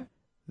 Right.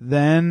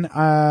 Then,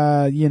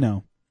 my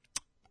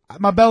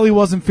belly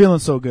wasn't feeling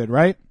so good,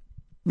 right?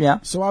 Yeah.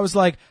 So I was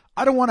like,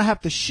 I don't want to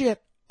have to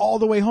shit all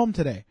the way home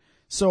today.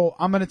 So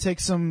I'm going to take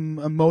some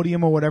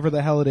Imodium or whatever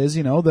the hell it is,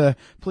 the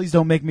please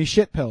don't make me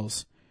shit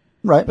pills.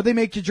 Right. But they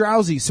make you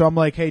drowsy. So I'm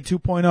like, hey,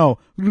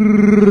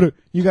 2.0,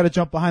 you got to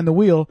jump behind the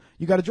wheel.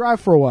 You got to drive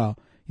for a while.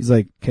 He's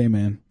like, okay,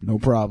 man, no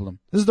problem.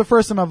 This is the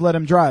first time I've let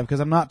him drive because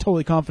I'm not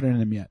totally confident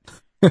in him yet.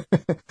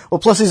 Well,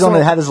 plus he's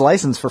only had his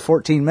license for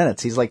 14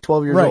 minutes. He's like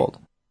 12 years Right. old.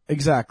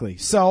 Exactly.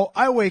 So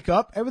I wake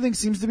up, everything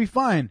seems to be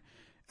fine.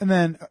 And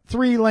then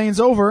 3 lanes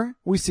over,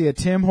 we see a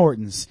Tim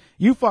Hortons.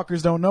 You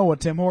fuckers don't know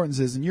what Tim Hortons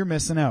is, and you're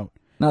missing out.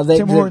 Now,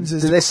 Tim Hortons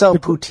is do they sell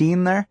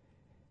poutine there?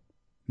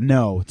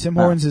 No, Tim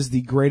Hortons is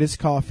the greatest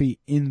coffee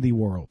in the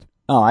world.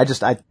 Oh,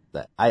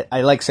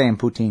 I like saying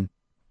poutine.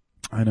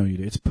 I know you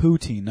do. It's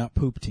poutine, not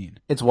pooptine.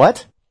 It's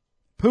what?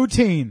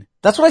 Poutine.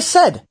 That's what I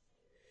said.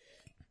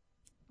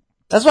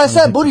 That's what I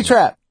said. Booty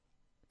trap.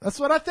 That's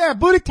what I said.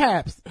 Booty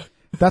taps.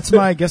 That's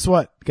my, guess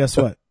what? That's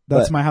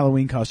What? my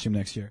Halloween costume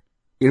next year.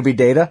 You gonna be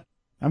Data?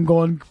 I'm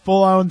going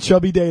full on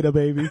chubby Data,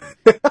 baby.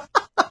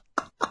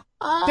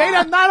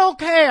 Data, not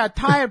okay. I'm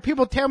tired.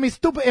 People tell me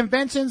stupid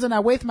inventions and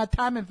I waste my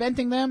time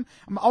inventing them.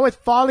 I'm always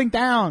falling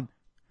down.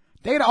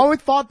 Data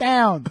always fall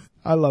down.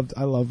 I love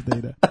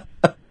Data.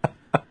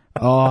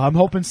 Oh, I'm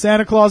hoping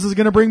Santa Claus is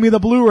gonna bring me the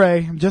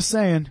Blu-ray. I'm just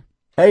saying.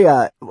 Hey,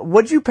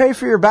 what'd you pay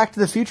for your Back to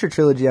the Future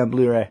trilogy on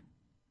Blu-ray?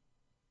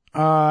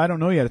 I don't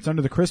know yet. It's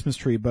under the Christmas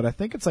tree, but I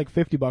think it's like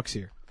 $50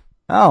 here.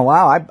 Oh,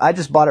 wow. I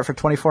just bought it for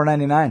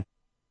 $24.99.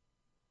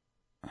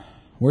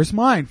 Where's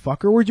mine,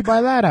 fucker? Where'd you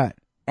buy that at?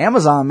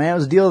 Amazon, man. It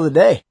was deal of the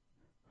day.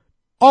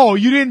 Oh,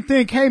 you didn't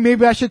think, hey,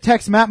 maybe I should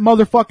text Matt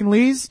motherfucking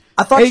Lees?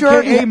 I thought you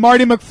already AKA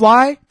Marty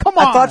McFly? Come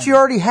on. I thought you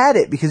already had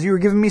it because you were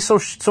giving me so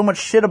much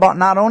shit about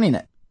not owning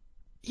it.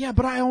 Yeah,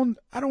 but I don't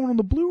own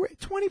the Blu-ray.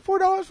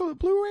 $24 for the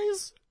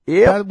Blu-rays?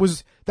 Yeah.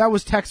 That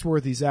was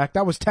text-worthy, Zach.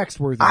 That was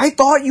text-worthy. I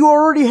thought you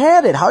already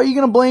had it. How are you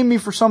going to blame me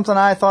for something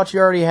I thought you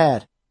already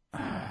had?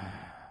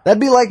 That'd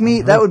be like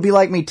me. That would be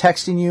like me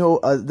texting you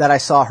that I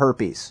saw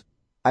herpes.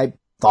 I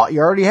thought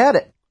you already had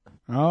it.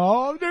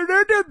 Oh,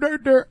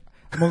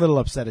 I'm a little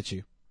upset at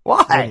you.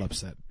 Why?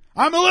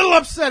 I'm a little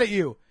upset at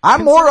you.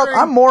 I'm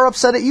Considering- more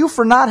upset at you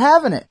for not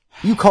having it.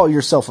 You call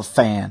yourself a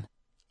fan.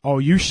 Oh,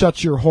 you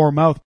shut your whore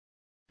mouth.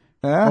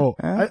 Huh? Oh,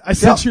 Huh? I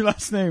said your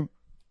last name.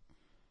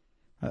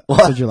 I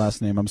What? said your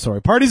last name. I'm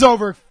sorry. Party's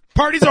over.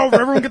 Party's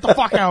over. Everyone get the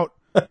fuck out.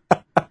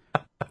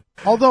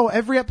 Although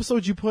every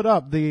episode you put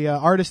up, the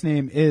artist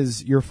name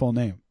is your full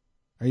name.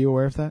 Are you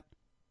aware of that?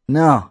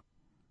 No.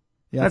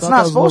 Yeah, That's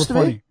not supposed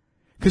to be.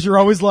 Because you're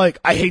always like,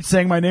 I hate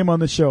saying my name on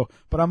the show.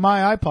 But on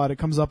my iPod, it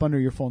comes up under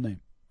your full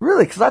name.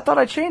 Really? Because I thought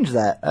I changed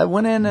that. I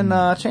went in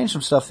and changed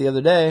some stuff the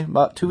other day,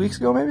 about 2 weeks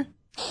ago, maybe.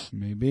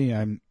 Maybe.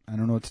 I don't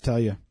know what to tell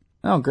you.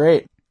 Oh,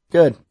 great.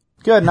 Good.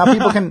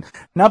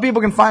 Now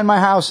people can find my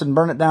house and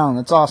burn it down.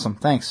 That's awesome.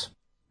 Thanks.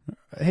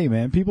 Hey,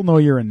 man, people know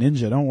you're a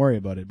ninja. Don't worry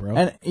about it, bro.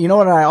 And you know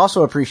what I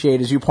also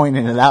appreciate is you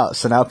pointing it out,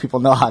 so now people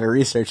know how to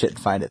research it and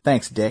find it.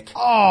 Thanks, Dick.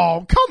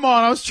 Oh, come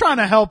on. I was trying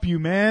to help you,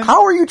 man.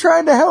 How are you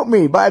trying to help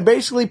me? By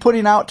basically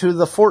putting out to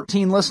the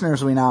 14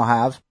 listeners we now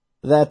have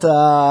that,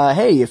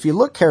 hey, if you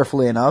look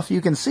carefully enough, you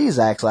can see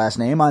Zach's last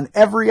name on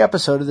every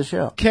episode of the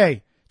show.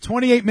 Okay,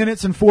 28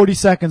 minutes and 40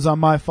 seconds on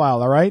my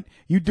file, all right?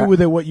 You do with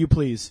it what you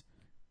please.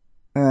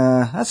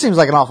 That seems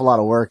like an awful lot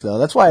of work, though.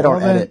 That's why I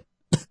don't edit.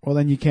 Well,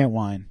 then you can't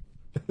whine.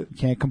 You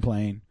can't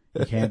complain.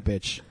 You can't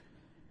bitch.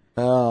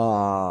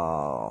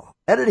 Oh,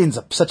 editing's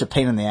such a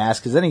pain in the ass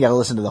because then you got to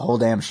listen to the whole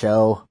damn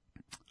show.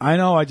 I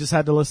know. I just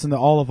had to listen to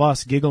all of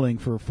us giggling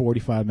for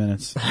 45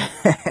 minutes.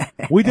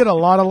 We did a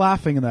lot of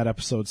laughing in that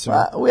episode,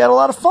 sir. We had a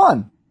lot of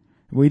fun.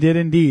 We did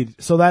indeed.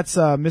 So that's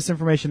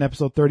Misinformation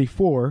episode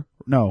 34.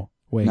 No,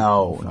 wait.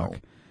 No, fuck. no.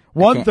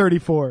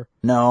 134.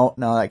 No,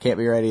 that can't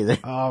be right either.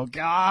 Oh,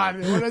 God.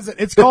 What is it?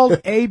 It's called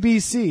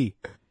ABC.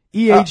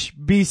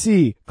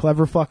 EHBC.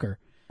 Clever fucker.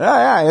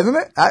 Yeah, isn't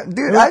it?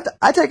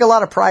 I take a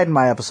lot of pride in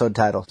my episode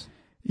titles.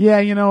 Yeah,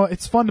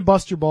 it's fun to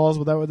bust your balls,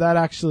 but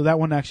that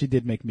one actually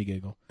did make me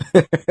giggle.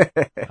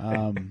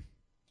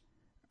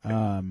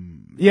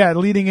 Yeah,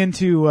 leading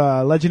into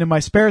Legend in My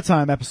Spare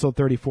Time, episode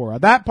 34.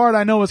 That part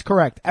I know is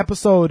correct.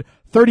 Episode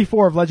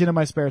 34 of Legend in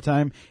My Spare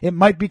Time. It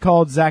might be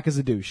called Zach is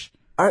a Douche.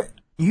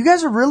 You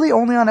guys are really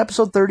only on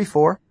episode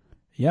 34?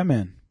 Yeah,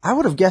 man. I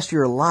would have guessed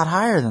you're a lot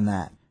higher than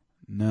that.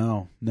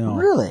 No.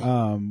 Really?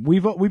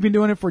 We've been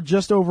doing it for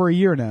just over a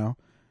year now.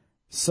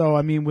 So,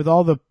 I mean, with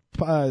all the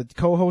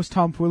co-host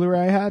tomfoolery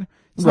I had,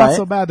 it's not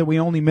so bad that we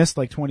only missed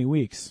like 20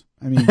 weeks.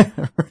 I mean,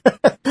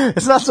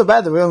 it's not so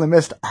bad that we only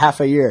missed half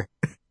a year.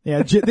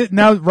 Yeah,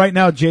 right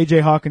now, JJ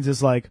Hawkins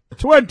is like,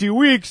 20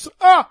 weeks!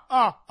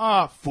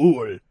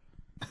 Fool.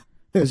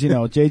 Because,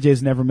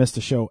 JJ's never missed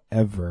a show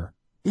ever.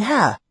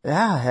 Yeah,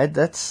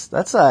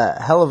 that's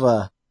a hell of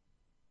a,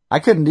 I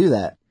couldn't do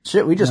that.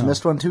 Shit, we just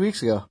missed one 2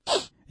 weeks ago.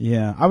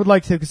 Yeah, I would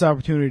like to take this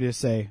opportunity to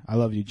say, I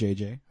love you,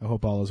 JJ. I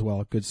hope all is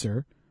well, good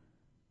sir.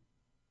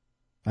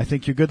 I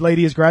think your good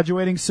lady is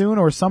graduating soon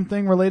or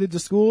something related to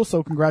school,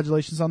 so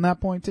congratulations on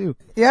that point too.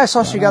 Yeah, I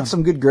saw she got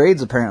some good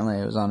grades apparently.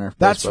 It was on her Facebook.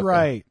 That's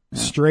right. Yeah.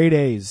 Straight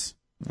A's.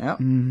 Yeah.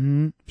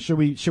 Mm-hmm.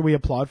 Should we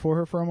applaud for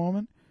her for a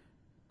moment?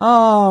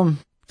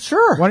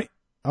 Sure. Why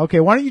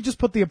don't you just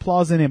put the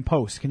applause in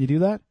post? Can you do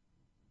that?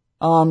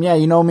 Yeah,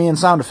 me and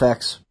sound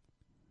effects.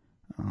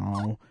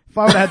 Oh, if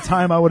I would have had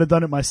time, I would have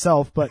done it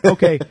myself, but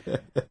okay.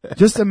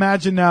 Just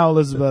imagine now,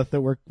 Elizabeth,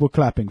 that we're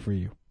clapping for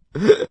you.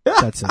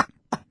 That's it.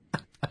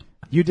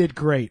 You did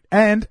great.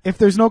 And if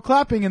there's no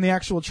clapping in the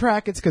actual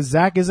track, it's because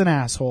Zach is an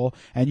asshole,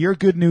 and your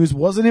good news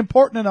wasn't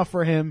important enough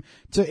for him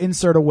to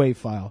insert a WAV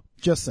file.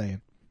 Just saying.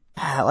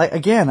 Like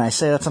again, I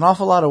say that's an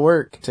awful lot of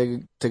work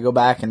to go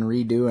back and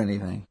redo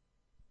anything.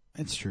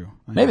 It's true.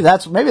 Maybe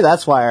that's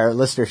why our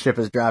listenership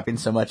is dropping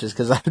so much, is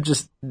because I'm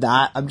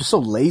just so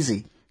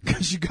lazy.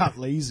 Because you got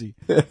lazy.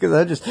 Because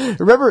I just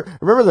remember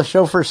the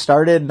show first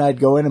started, and I'd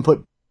go in and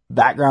put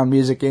background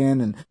music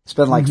in and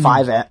spend like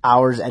 5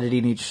 hours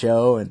editing each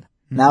show, and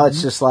now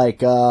it's just like,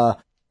 hey,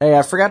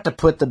 I forgot to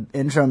put the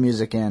intro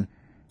music in.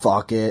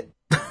 Fuck it.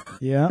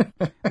 Yeah.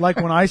 Like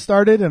when I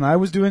started and I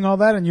was doing all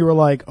that and you were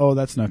like, oh,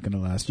 that's not going to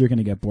last. You're going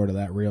to get bored of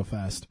that real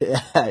fast.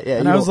 Yeah.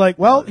 And I was like,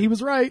 well, he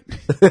was right.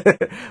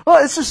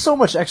 Well, it's just so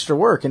much extra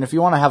work. And if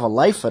you want to have a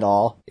life at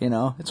all,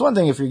 it's one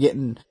thing if you're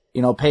getting,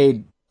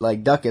 paid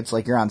like ducats,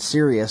 like you're on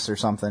Sirius or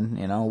something,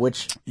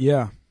 which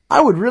yeah, I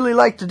would really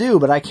like to do,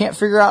 but I can't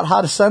figure out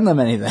how to send them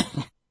anything.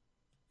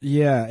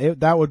 Yeah,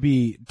 that would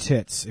be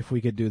tits if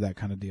we could do that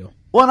kind of deal.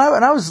 Well,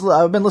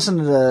 I've been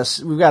listening to this.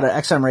 We've got an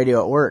XM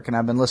radio at work, and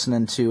I've been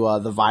listening to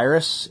The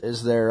Virus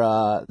is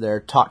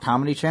their talk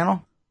comedy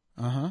channel.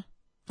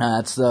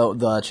 It's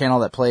the channel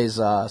that plays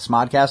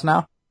Smodcast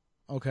now.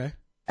 Okay.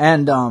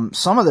 And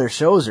some of their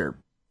shows are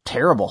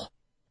terrible.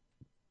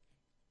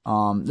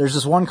 There's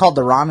this one called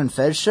The Ron and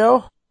Fez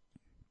Show.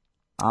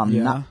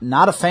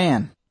 Not a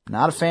fan.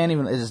 Not a fan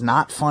even. It is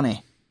not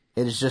funny.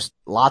 It is just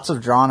lots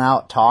of drawn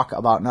out talk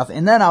about nothing.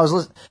 And then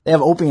they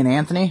have Opie and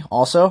Anthony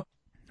also.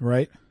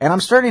 Right. And I'm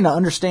starting to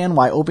understand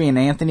why Opie and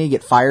Anthony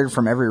get fired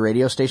from every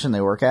radio station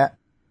they work at.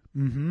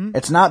 Mm-hmm.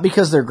 It's not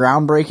because they're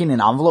groundbreaking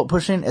and envelope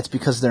pushing. It's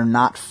because they're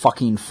not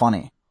fucking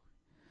funny.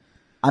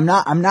 I'm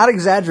not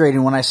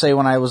exaggerating when I say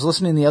when I was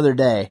listening the other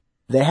day,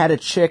 they had a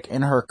chick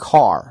in her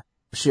car.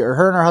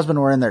 Her and her husband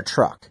were in their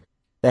truck.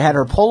 They had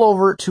her pull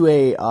over to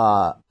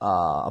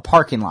a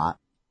parking lot.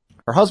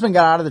 Her husband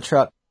got out of the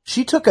truck.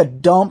 She took a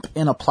dump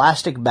in a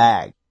plastic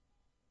bag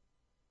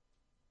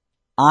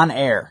on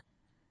air.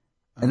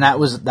 And that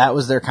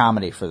was their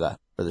comedy for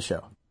the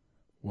show.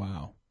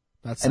 Wow.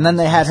 And then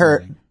they had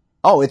her,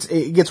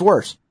 it gets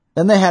worse.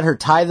 Then they had her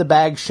tie the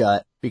bag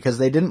shut because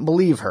they didn't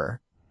believe her.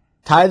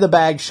 Tie the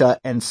bag shut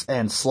and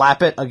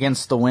slap it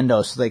against the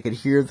window so they could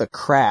hear the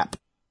crap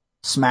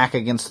smack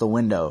against the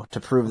window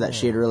to prove that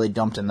she had really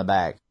dumped in the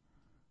bag.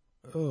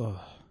 Ugh.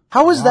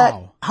 How is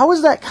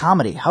that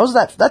comedy?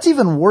 That's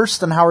even worse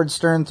than Howard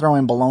Stern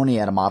throwing baloney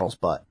at a model's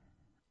butt.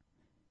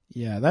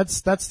 Yeah,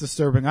 that's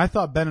disturbing. I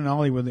thought Ben and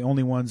Ollie were the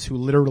only ones who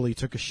literally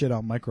took a shit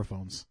on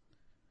microphones.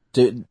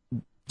 Dude,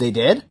 they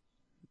did?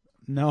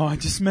 No, I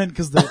just meant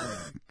because they...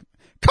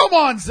 Come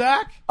on,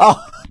 Zach!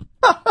 Oh.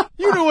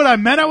 You knew what I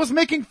meant. I was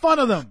making fun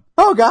of them.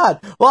 Oh,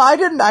 God. Well, I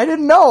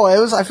didn't know.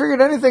 I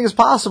figured anything is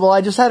possible.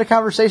 I just had a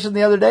conversation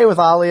the other day with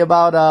Ollie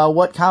about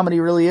what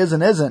comedy really is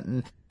and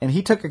isn't. And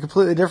he took a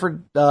completely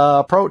different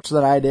approach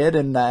than I did.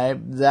 And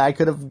I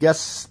could have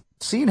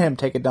seen him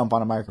take a dump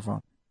on a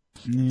microphone.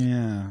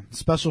 Yeah.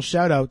 Special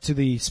shout out to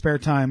the spare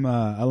time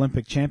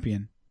Olympic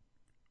champion,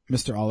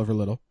 Mr. Oliver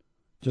Little.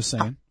 Just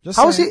saying.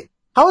 How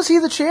is he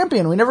the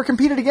champion? We never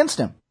competed against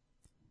him.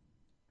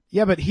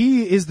 Yeah, but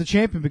he is the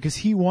champion because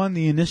he won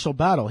the initial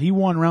battle. He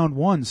won round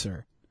 1,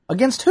 sir.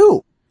 Against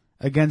who?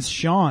 against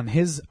Sean,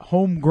 his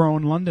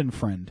homegrown London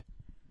friend.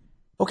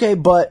 Okay,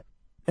 but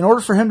in order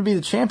for him to be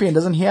the champion,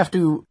 doesn't he have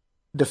to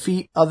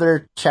defeat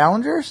other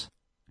challengers?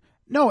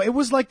 No, it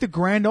was like the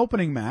grand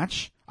opening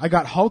match. I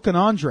got Hulk and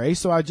Andre,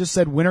 so I just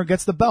said winner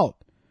gets the belt.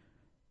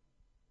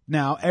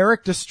 Now,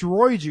 Eric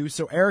destroyed you,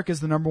 so Eric is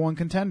the number one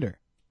contender.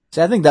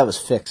 See, I think that was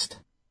fixed.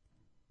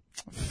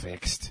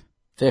 Fixed.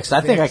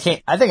 I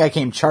think I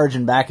came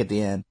charging back at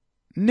the end.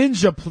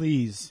 Ninja,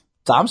 please.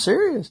 I'm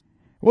serious.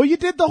 Well, you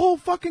did the whole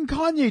fucking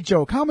Kanye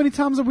joke. How many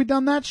times have we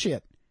done that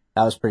shit?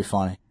 That was pretty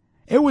funny.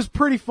 It was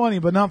pretty funny,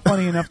 but not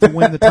funny enough to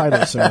win the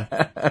title, sir.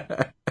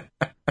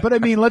 But I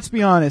mean, let's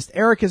be honest.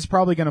 Eric is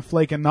probably going to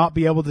flake and not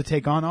be able to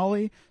take on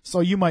Ollie, so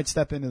you might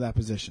step into that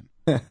position.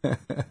 Because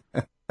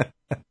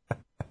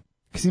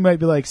he might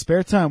be like,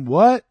 spare time,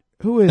 what?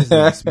 Who is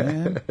this,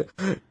 man?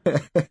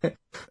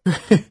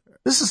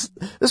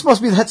 This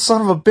must be that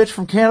son of a bitch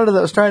from Canada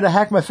that was trying to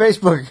hack my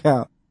Facebook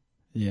account.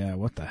 Yeah,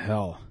 what the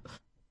hell?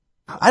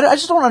 I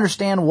just don't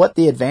understand what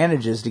the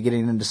advantage is to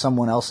getting into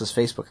someone else's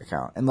Facebook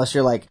account, unless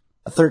you're like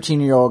a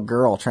 13-year-old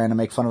girl trying to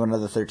make fun of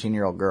another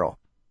 13-year-old girl.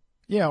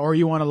 Yeah, or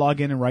you want to log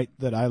in and write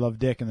that I love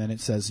Dick, and then it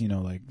says,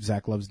 like,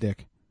 Zach loves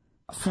Dick.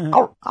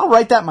 I'll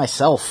write that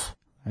myself.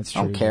 That's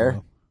true. I don't care.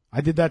 Though.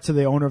 I did that to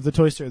the owner of the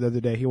toy store the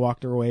other day. He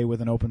walked away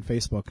with an open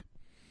Facebook.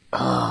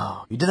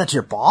 Oh, you did that to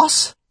your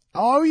boss?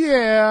 Oh,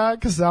 yeah,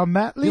 because I'm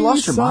Matt Lee's You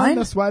lost your son. mind?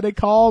 That's why they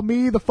call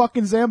me the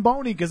fucking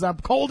Zamboni, because I'm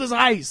cold as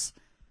ice.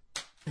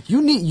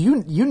 You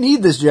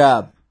need this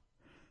job.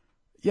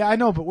 Yeah, I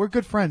know, but we're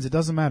good friends. It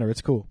doesn't matter.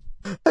 It's cool.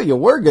 You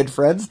were good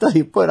friends till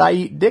you put I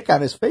Eat Dick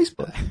on his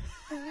Facebook.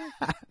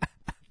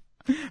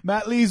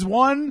 Matt Lee's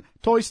 1,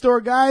 Toy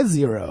Store Guy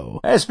 0.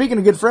 Hey, speaking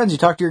of good friends, you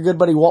talked to your good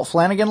buddy Walt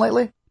Flanagan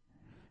lately?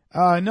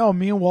 No,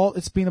 me and Walt,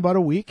 it's been about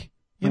a week.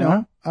 You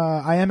know,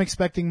 I am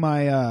expecting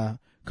my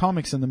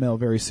comics in the mail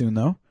very soon,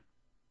 though.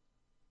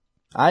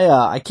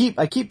 I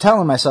keep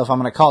telling myself I'm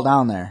gonna call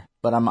down there,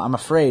 but I'm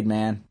afraid,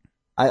 man.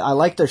 I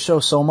like their show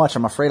so much,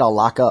 I'm afraid I'll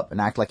lock up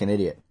and act like an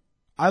idiot.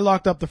 I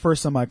locked up the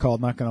first time I called,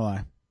 not gonna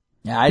lie.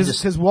 Yeah,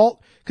 Because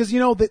Walt,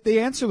 they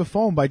answer the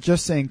phone by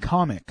just saying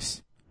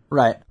comics.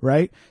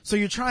 Right. So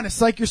you're trying to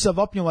psych yourself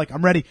up and you're like,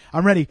 I'm ready.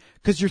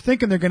 Because you're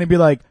thinking they're gonna be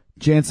like,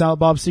 Jay and Silent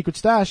Bob's Secret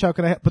Stash, how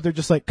can I, but they're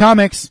just like,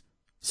 comics.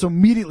 So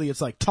immediately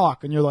it's like,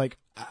 talk, and you're like,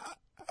 And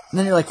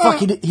then you're like, fuck,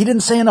 he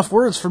didn't say enough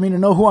words for me to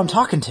know who I'm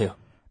talking to.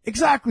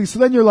 exactly. So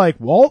then you're like,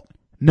 Walt?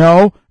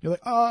 No. You're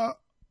like,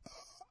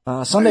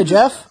 Sunday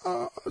Jeff?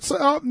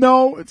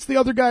 no, it's the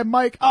other guy,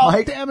 Mike. Oh,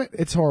 Mike? damn it.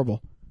 It's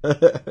horrible.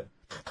 But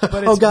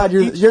Oh God,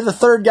 you're the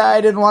third guy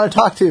I didn't want to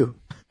talk to.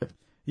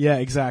 Yeah,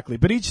 exactly.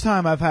 But each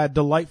time I've had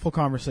delightful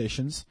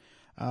conversations.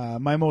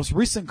 My most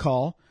recent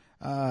call,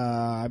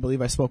 I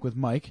believe I spoke with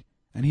Mike,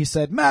 and he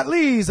said, Matt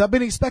Lees, I've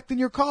been expecting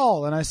your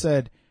call. And I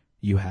said,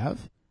 you have?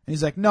 And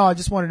he's like, no, I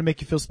just wanted to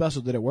make you feel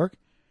special. Did it work?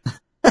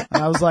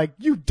 And I was like,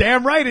 you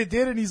damn right it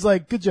did. And he's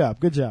like, good job.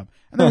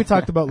 And then we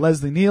talked about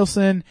Leslie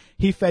Nielsen.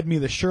 He fed me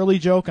the Shirley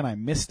joke, and I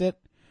missed it.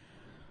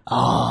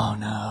 Oh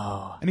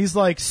no. And he's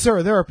like,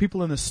 sir, there are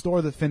people in the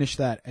store that finished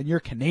that, and you're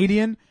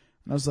Canadian?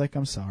 And I was like,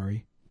 I'm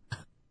sorry.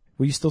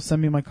 Will you still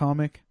send me my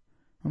comic?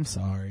 I'm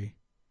sorry.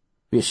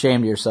 Be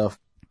ashamed of yourself.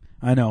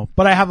 I know.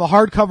 But I have a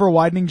hardcover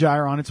Widening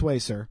Gyre on its way,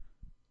 sir.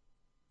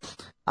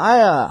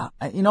 I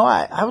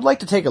would like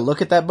to take a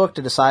look at that book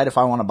to decide if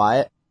I want to buy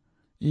it.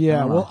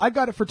 Yeah, well, I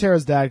got it for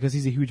Tara's dad because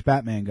he's a huge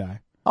Batman guy.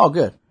 Oh,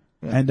 good.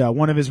 Yeah. And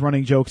one of his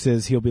running jokes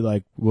is he'll be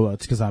like, well,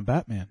 it's because I'm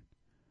Batman.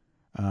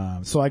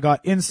 So I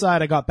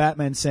got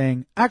Batman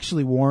saying,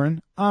 actually,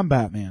 Warren, I'm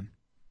Batman.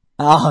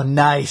 Oh,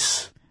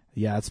 nice.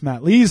 Yeah, it's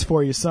Matt Lees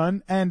for you,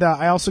 son. And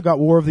I also got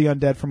War of the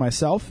Undead for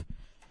myself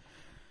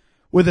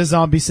with a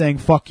zombie saying,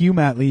 fuck you,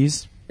 Matt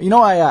Lees. You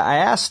know, I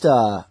asked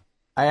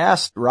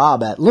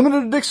Rob at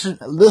Limited Edition,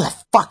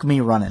 fuck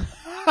me running.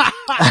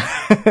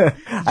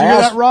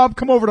 That, Rob?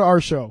 Come over to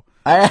our show.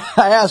 I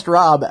asked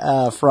Rob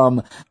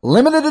from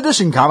Limited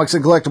Edition Comics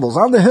and Collectibles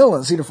on the Hill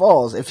in Cedar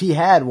Falls if he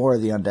had War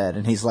of the Undead,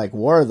 and he's like,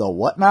 War of the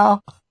what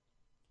now?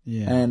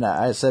 Yeah. And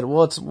I said,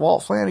 well, it's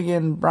Walt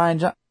Flanagan, Brian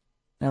John.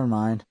 Never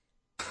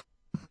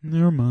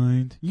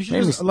mind. You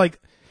should just,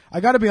 I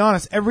gotta be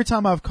honest, every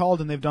time I've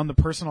called and they've done the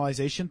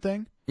personalization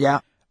thing, Yeah.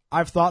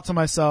 I've thought to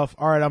myself,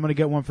 all right, I'm gonna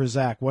get one for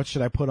Zach. What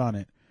should I put on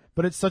it?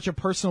 But it's such a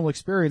personal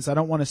experience, I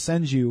don't want to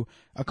send you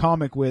a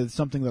comic with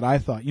something that I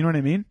thought. You know what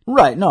I mean?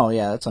 Right. No,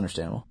 yeah, that's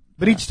understandable.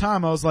 But each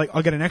time I was like,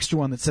 I'll get an extra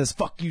one that says,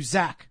 fuck you,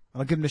 Zach.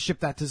 I'll get him to ship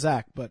that to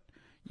Zach, but,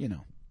 you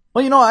know.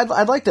 Well, you know,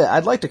 I'd like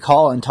to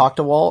call and talk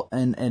to Walt,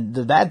 and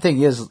the bad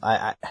thing is,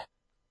 I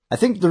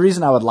think the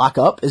reason I would lock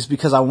up is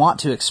because I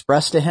want to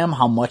express to him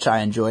how much I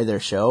enjoy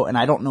their show, and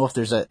I don't know if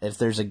there's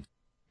an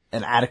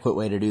adequate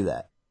way to do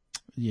that.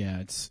 Yeah,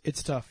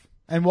 it's tough.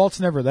 And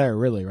Walt's never there,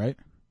 really, right?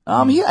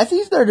 I think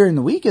he's there during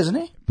the week, isn't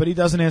he? But he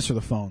doesn't answer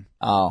the phone.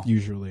 Oh.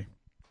 Usually.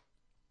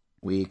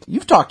 Week.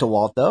 You've talked to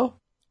Walt, though.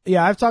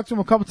 Yeah, I've talked to him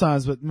a couple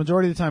times, but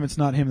majority of the time it's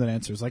not him that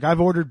answers. Like, I've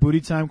ordered Booty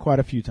Time quite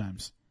a few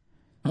times.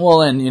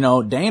 Well, and, you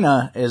know,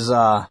 Dana is,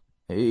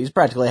 he's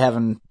practically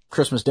having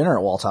Christmas dinner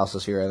at Walt's house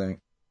this year, I think.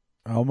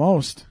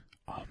 Almost.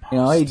 You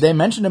know, they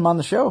mentioned him on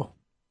the show.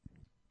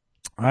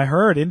 I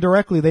heard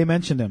indirectly they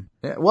mentioned him.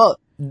 Yeah, well,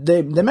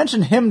 they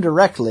mentioned him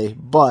directly,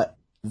 but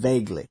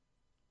vaguely.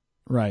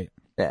 Right.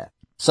 Yeah.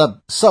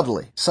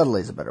 Subtly.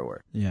 Subtly is a better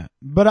word. Yeah.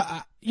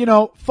 But,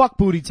 fuck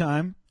booty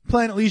time.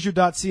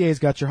 PlanetLeisure.ca's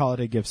got your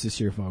holiday gifts this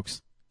year,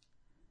 folks.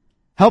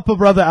 Help a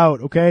brother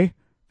out, okay?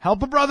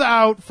 Help a brother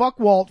out. Fuck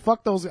Walt.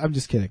 Fuck those. I'm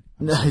just kidding.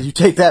 No, you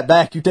take that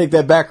back. You take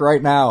that back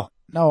right now.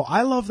 No,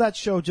 I love that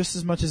show just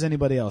as much as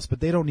anybody else, but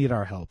they don't need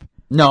our help.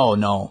 No,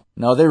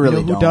 they really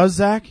You know who don't. does,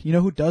 Zach? You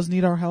know who does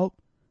need our help?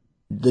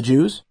 The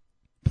Jews?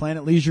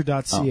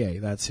 PlanetLeisure.ca.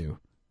 That's who.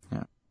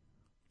 Yeah.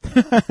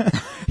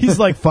 He's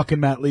like fucking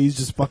Matt Lee's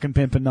just fucking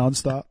pimping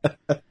nonstop.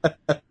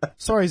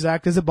 Sorry,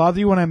 Zach. Does it bother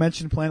you when I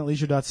mentioned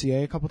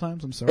PlanetLeisure.ca a couple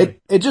times? I'm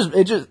sorry. It just,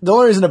 the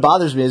only reason it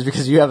bothers me is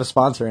because you have a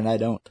sponsor and I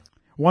don't.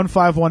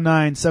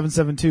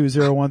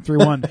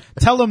 1519-772-0131.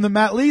 Tell them that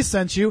Matt Lee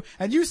sent you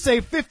and you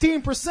save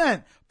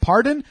 15%.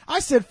 Pardon? I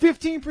said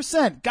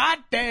 15%. God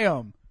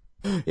damn.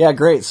 Yeah,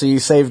 great. So you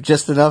save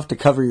just enough to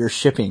cover your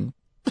shipping.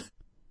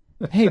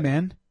 Hey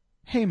man.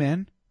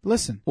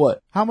 Listen.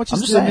 What? How much I'm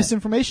is just the saying.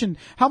 misinformation?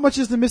 How much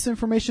is the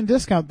misinformation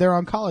discount there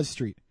on College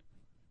Street?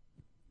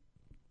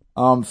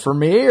 For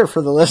me or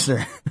for the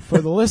listener? For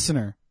the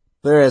listener.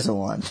 There isn't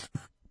one.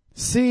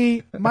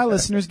 See, my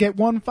listeners get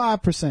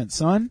 15%,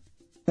 son.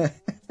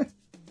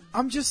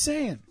 I'm just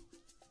saying.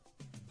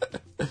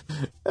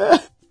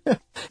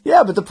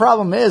 Yeah, but the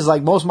problem is,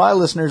 like, most of my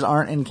listeners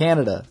aren't in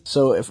Canada.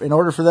 So if in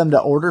order for them to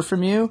order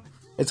from you,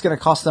 it's going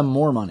to cost them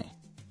more money.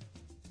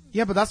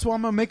 Yeah, but that's why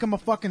I'm going to make them a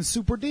fucking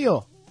super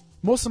deal.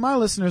 Most of my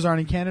listeners aren't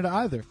in Canada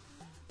either.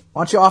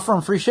 Why don't you offer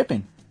them free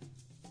shipping?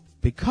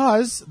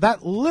 Because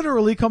that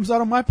literally comes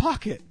out of my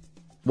pocket.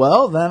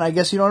 Well, then I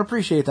guess you don't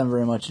appreciate them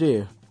very much, do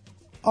you?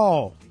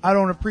 Oh, I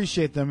don't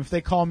appreciate them if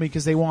they call me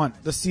because they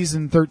want the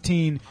season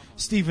 13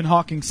 Stephen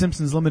Hawking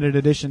Simpsons limited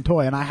edition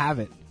toy, and I have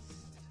it.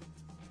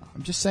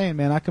 I'm just saying,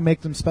 man, I can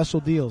make them special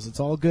deals. It's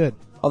all good.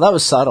 Oh, that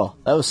was subtle.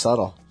 I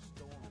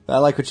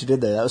like what you did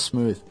there. That was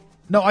smooth.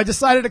 No, I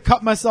decided to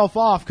cut myself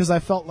off because I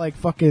felt like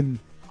fucking...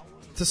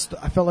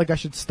 I felt like I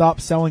should stop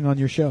selling on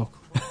your show.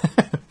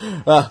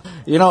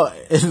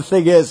 The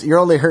thing is, you're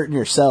only hurting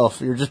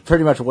yourself. You're just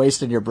pretty much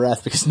wasting your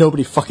breath because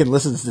nobody fucking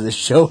listens to this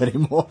show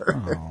anymore.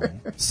 Oh.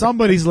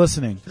 Somebody's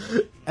listening.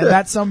 And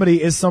that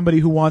somebody is somebody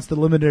who wants the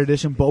limited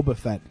edition Boba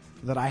Fett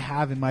that I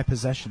have in my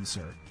possession,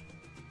 sir.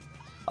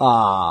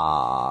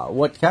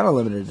 What kind of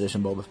limited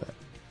edition Boba Fett?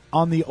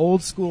 On the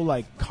old school,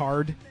 like,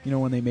 card,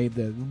 when they made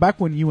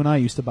back when you and I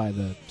used to buy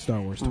the Star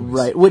Wars toys.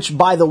 Right, which,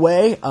 by the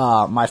way,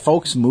 my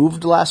folks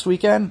moved last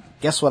weekend.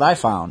 Guess what I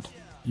found?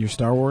 Your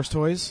Star Wars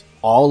toys?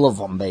 All of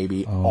them,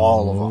 baby.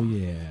 All of them. Oh,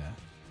 yeah.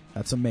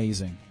 That's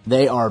amazing.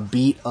 They are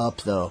beat up,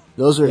 though.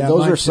 Those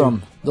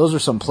are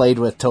some played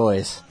with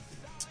toys.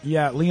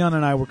 Yeah, Leon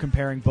and I were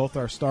comparing both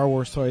our Star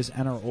Wars toys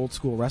and our old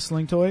school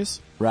wrestling toys.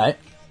 Right.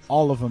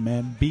 All of them,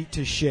 man. Beat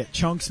to shit.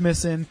 Chunks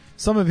missing.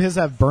 Some of his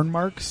have burn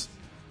marks.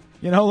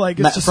 Like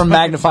it's just from fucking,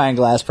 magnifying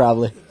glass,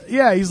 probably.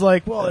 Yeah, he's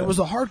like, well, it was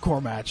a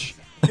hardcore match.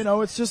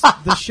 It's just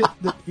the shit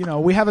that,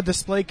 we have a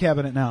display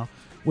cabinet now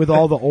with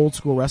all the old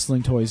school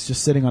wrestling toys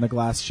just sitting on a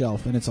glass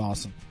shelf, and it's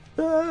awesome.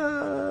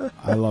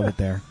 I love it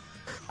there.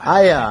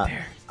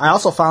 I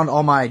also found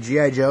all my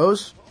G.I.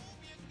 Joes.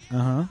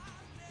 Uh-huh.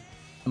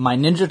 My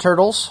Ninja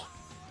Turtles.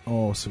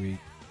 Oh, sweet.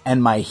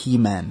 And my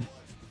He-Man.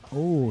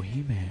 Oh,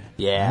 He-Man.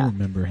 Yeah. I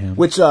remember him.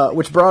 Which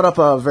brought up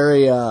a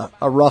very, a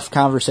rough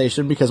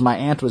conversation because my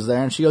aunt was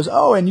there and she goes,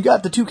 oh, and you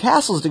got the 2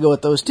 castles to go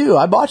with those too.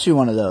 I bought you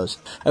one of those.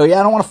 Oh yeah,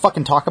 I don't want to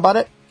fucking talk about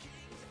it.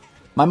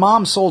 My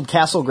mom sold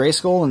Castle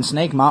Grayskull and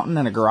Snake Mountain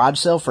in a garage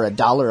sale for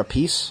 $1 a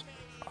piece.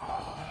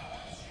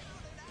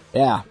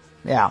 Yeah.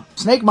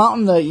 Snake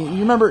Mountain,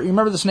 you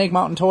remember the Snake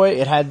Mountain toy?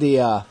 It had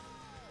the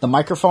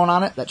microphone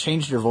on it that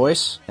changed your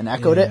voice and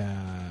echoed it.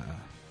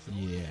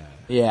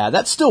 Yeah,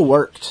 that still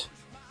worked.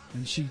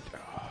 And she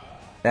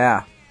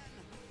Yeah.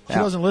 She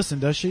doesn't listen,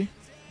 does she?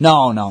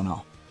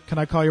 No. Can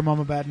I call your mom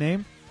a bad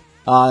name?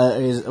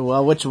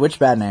 Which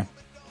bad name?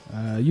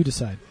 You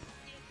decide.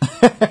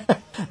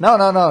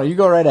 No. You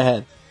go right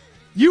ahead.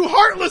 You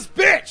heartless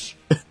bitch!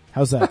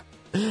 How's that?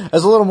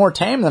 That's a little more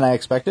tame than I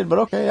expected, but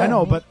okay. Yeah. I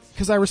know, but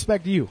because I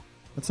respect you.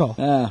 That's all.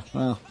 Yeah,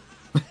 well.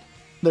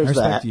 There's I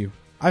respect that. you.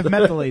 I've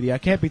met the lady. I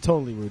can't be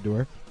totally rude to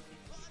her.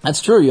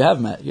 That's true. You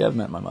have met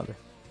my mother.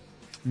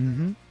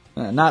 Mm-hmm.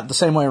 Not the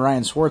same way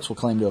Ryan Swartz will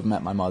claim to have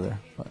met my mother.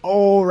 But.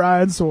 Oh,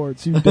 Ryan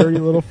Swartz, you dirty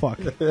little fuck.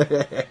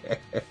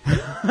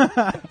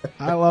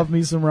 I love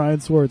me some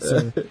Ryan Swartz,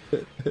 sir.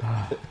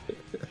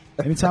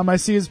 Anytime I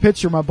see his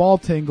picture, my ball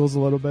tingles a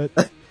little bit.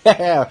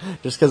 Yeah,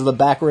 just because of the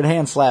backward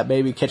hand slap,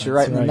 baby, catch you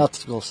right in the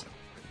nutskulls.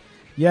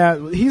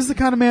 Yeah, he's the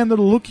kind of man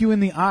that'll look you in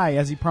the eye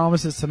as he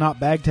promises to not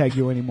bag tag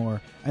you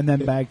anymore, and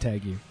then bag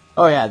tag you.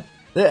 Oh yeah,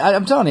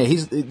 I'm telling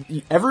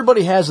you,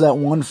 everybody has that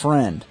one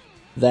friend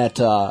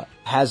that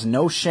has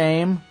no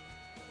shame,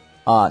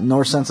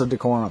 nor sense of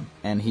decorum,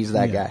 and he's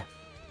that guy.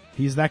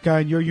 He's that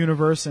guy in your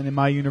universe, and in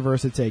my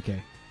universe, it's AK.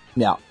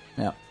 Yeah.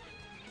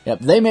 Yep.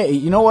 They may.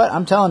 You know what?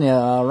 I'm telling you,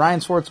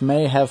 Ryan Swartz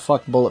may have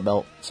fucked Bullet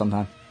Belt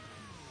sometime.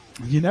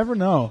 You never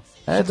know.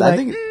 I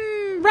think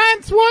Ryan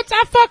Schwartz,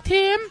 I fucked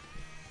him.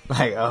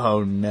 Like,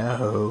 oh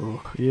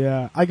no.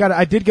 Yeah,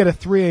 I did get a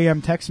 3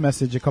 a.m. text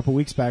message a couple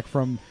weeks back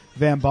from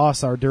Van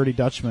Boss, our dirty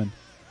Dutchman.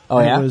 Oh,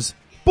 And yeah? It was,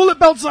 bullet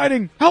belt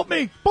sighting! Help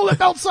me! Bullet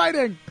belt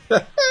sighting!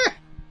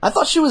 I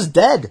thought she was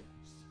dead.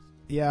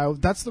 Yeah,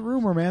 that's the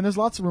rumor, man. There's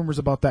lots of rumors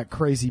about that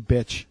crazy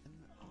bitch.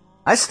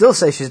 I still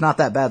say she's not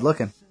that bad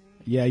looking.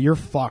 Yeah, you're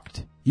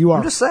fucked. You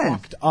are just saying.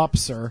 fucked up,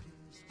 sir.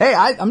 Hey,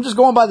 I'm just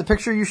going by the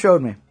picture you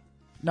showed me.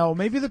 No,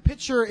 maybe the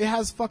picture, it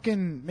has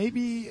fucking,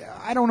 maybe,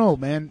 I don't know,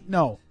 man.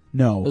 No.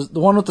 It was the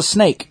one with the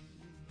snake.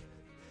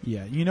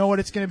 Yeah, you know what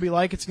it's going to be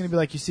like? It's going to be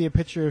like you see a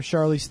picture of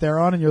Charlize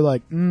Theron and you're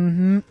like,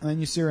 mm-hmm, and then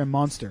you see her in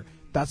Monster.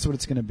 That's what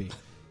it's going to be.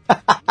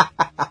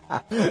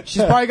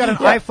 She's probably got an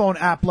iPhone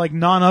app like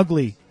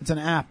Non-Ugly. It's an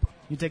app.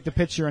 You take the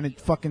picture and it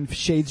fucking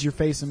shades your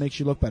face and makes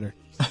you look better.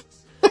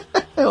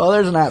 Well,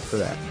 there's an app for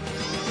that.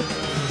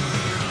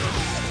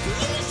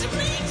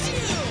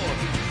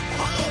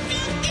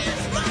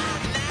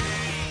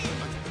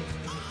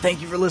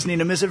 Thank you for listening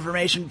to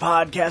Misinformation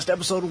Podcast,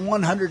 episode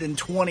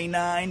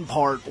 129,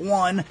 part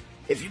 1.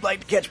 If you'd like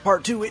to catch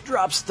part 2, it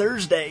drops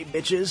Thursday,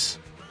 bitches.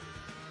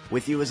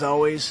 With you as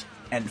always,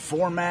 and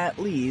for Matt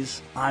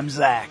Lees, I'm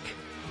Zach.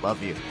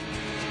 Love you.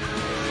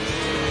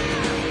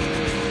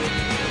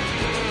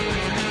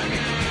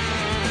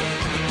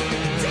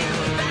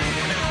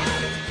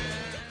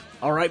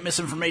 All right,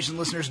 Misinformation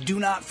listeners, please do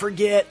not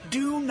forget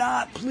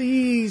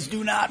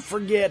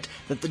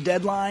that the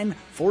deadline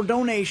for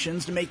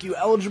donations to make you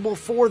eligible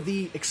for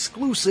the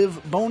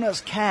exclusive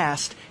bonus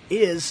cast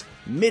is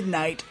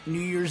midnight New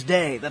Year's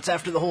Day. That's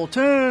after the whole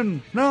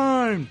 10,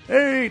 9,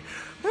 8,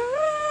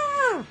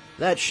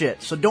 that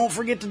shit. So don't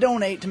forget to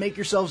donate to make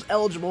yourselves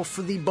eligible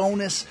for the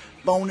bonus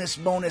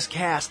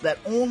cast that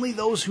only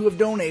those who have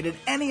donated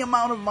any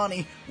amount of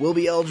money will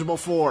be eligible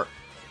for.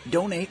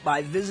 Donate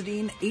by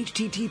visiting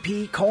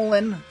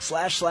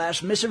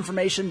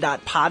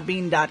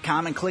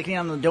http://misinformation.podbean.com and clicking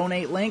on the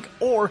donate link,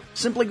 or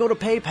simply go to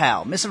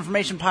PayPal.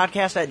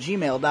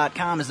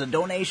 Misinformationpodcast@gmail.com is the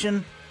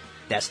donation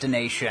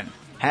destination.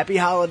 Happy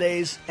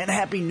holidays and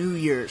Happy New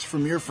Year's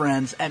from your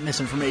friends at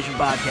Misinformation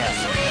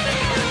Podcast.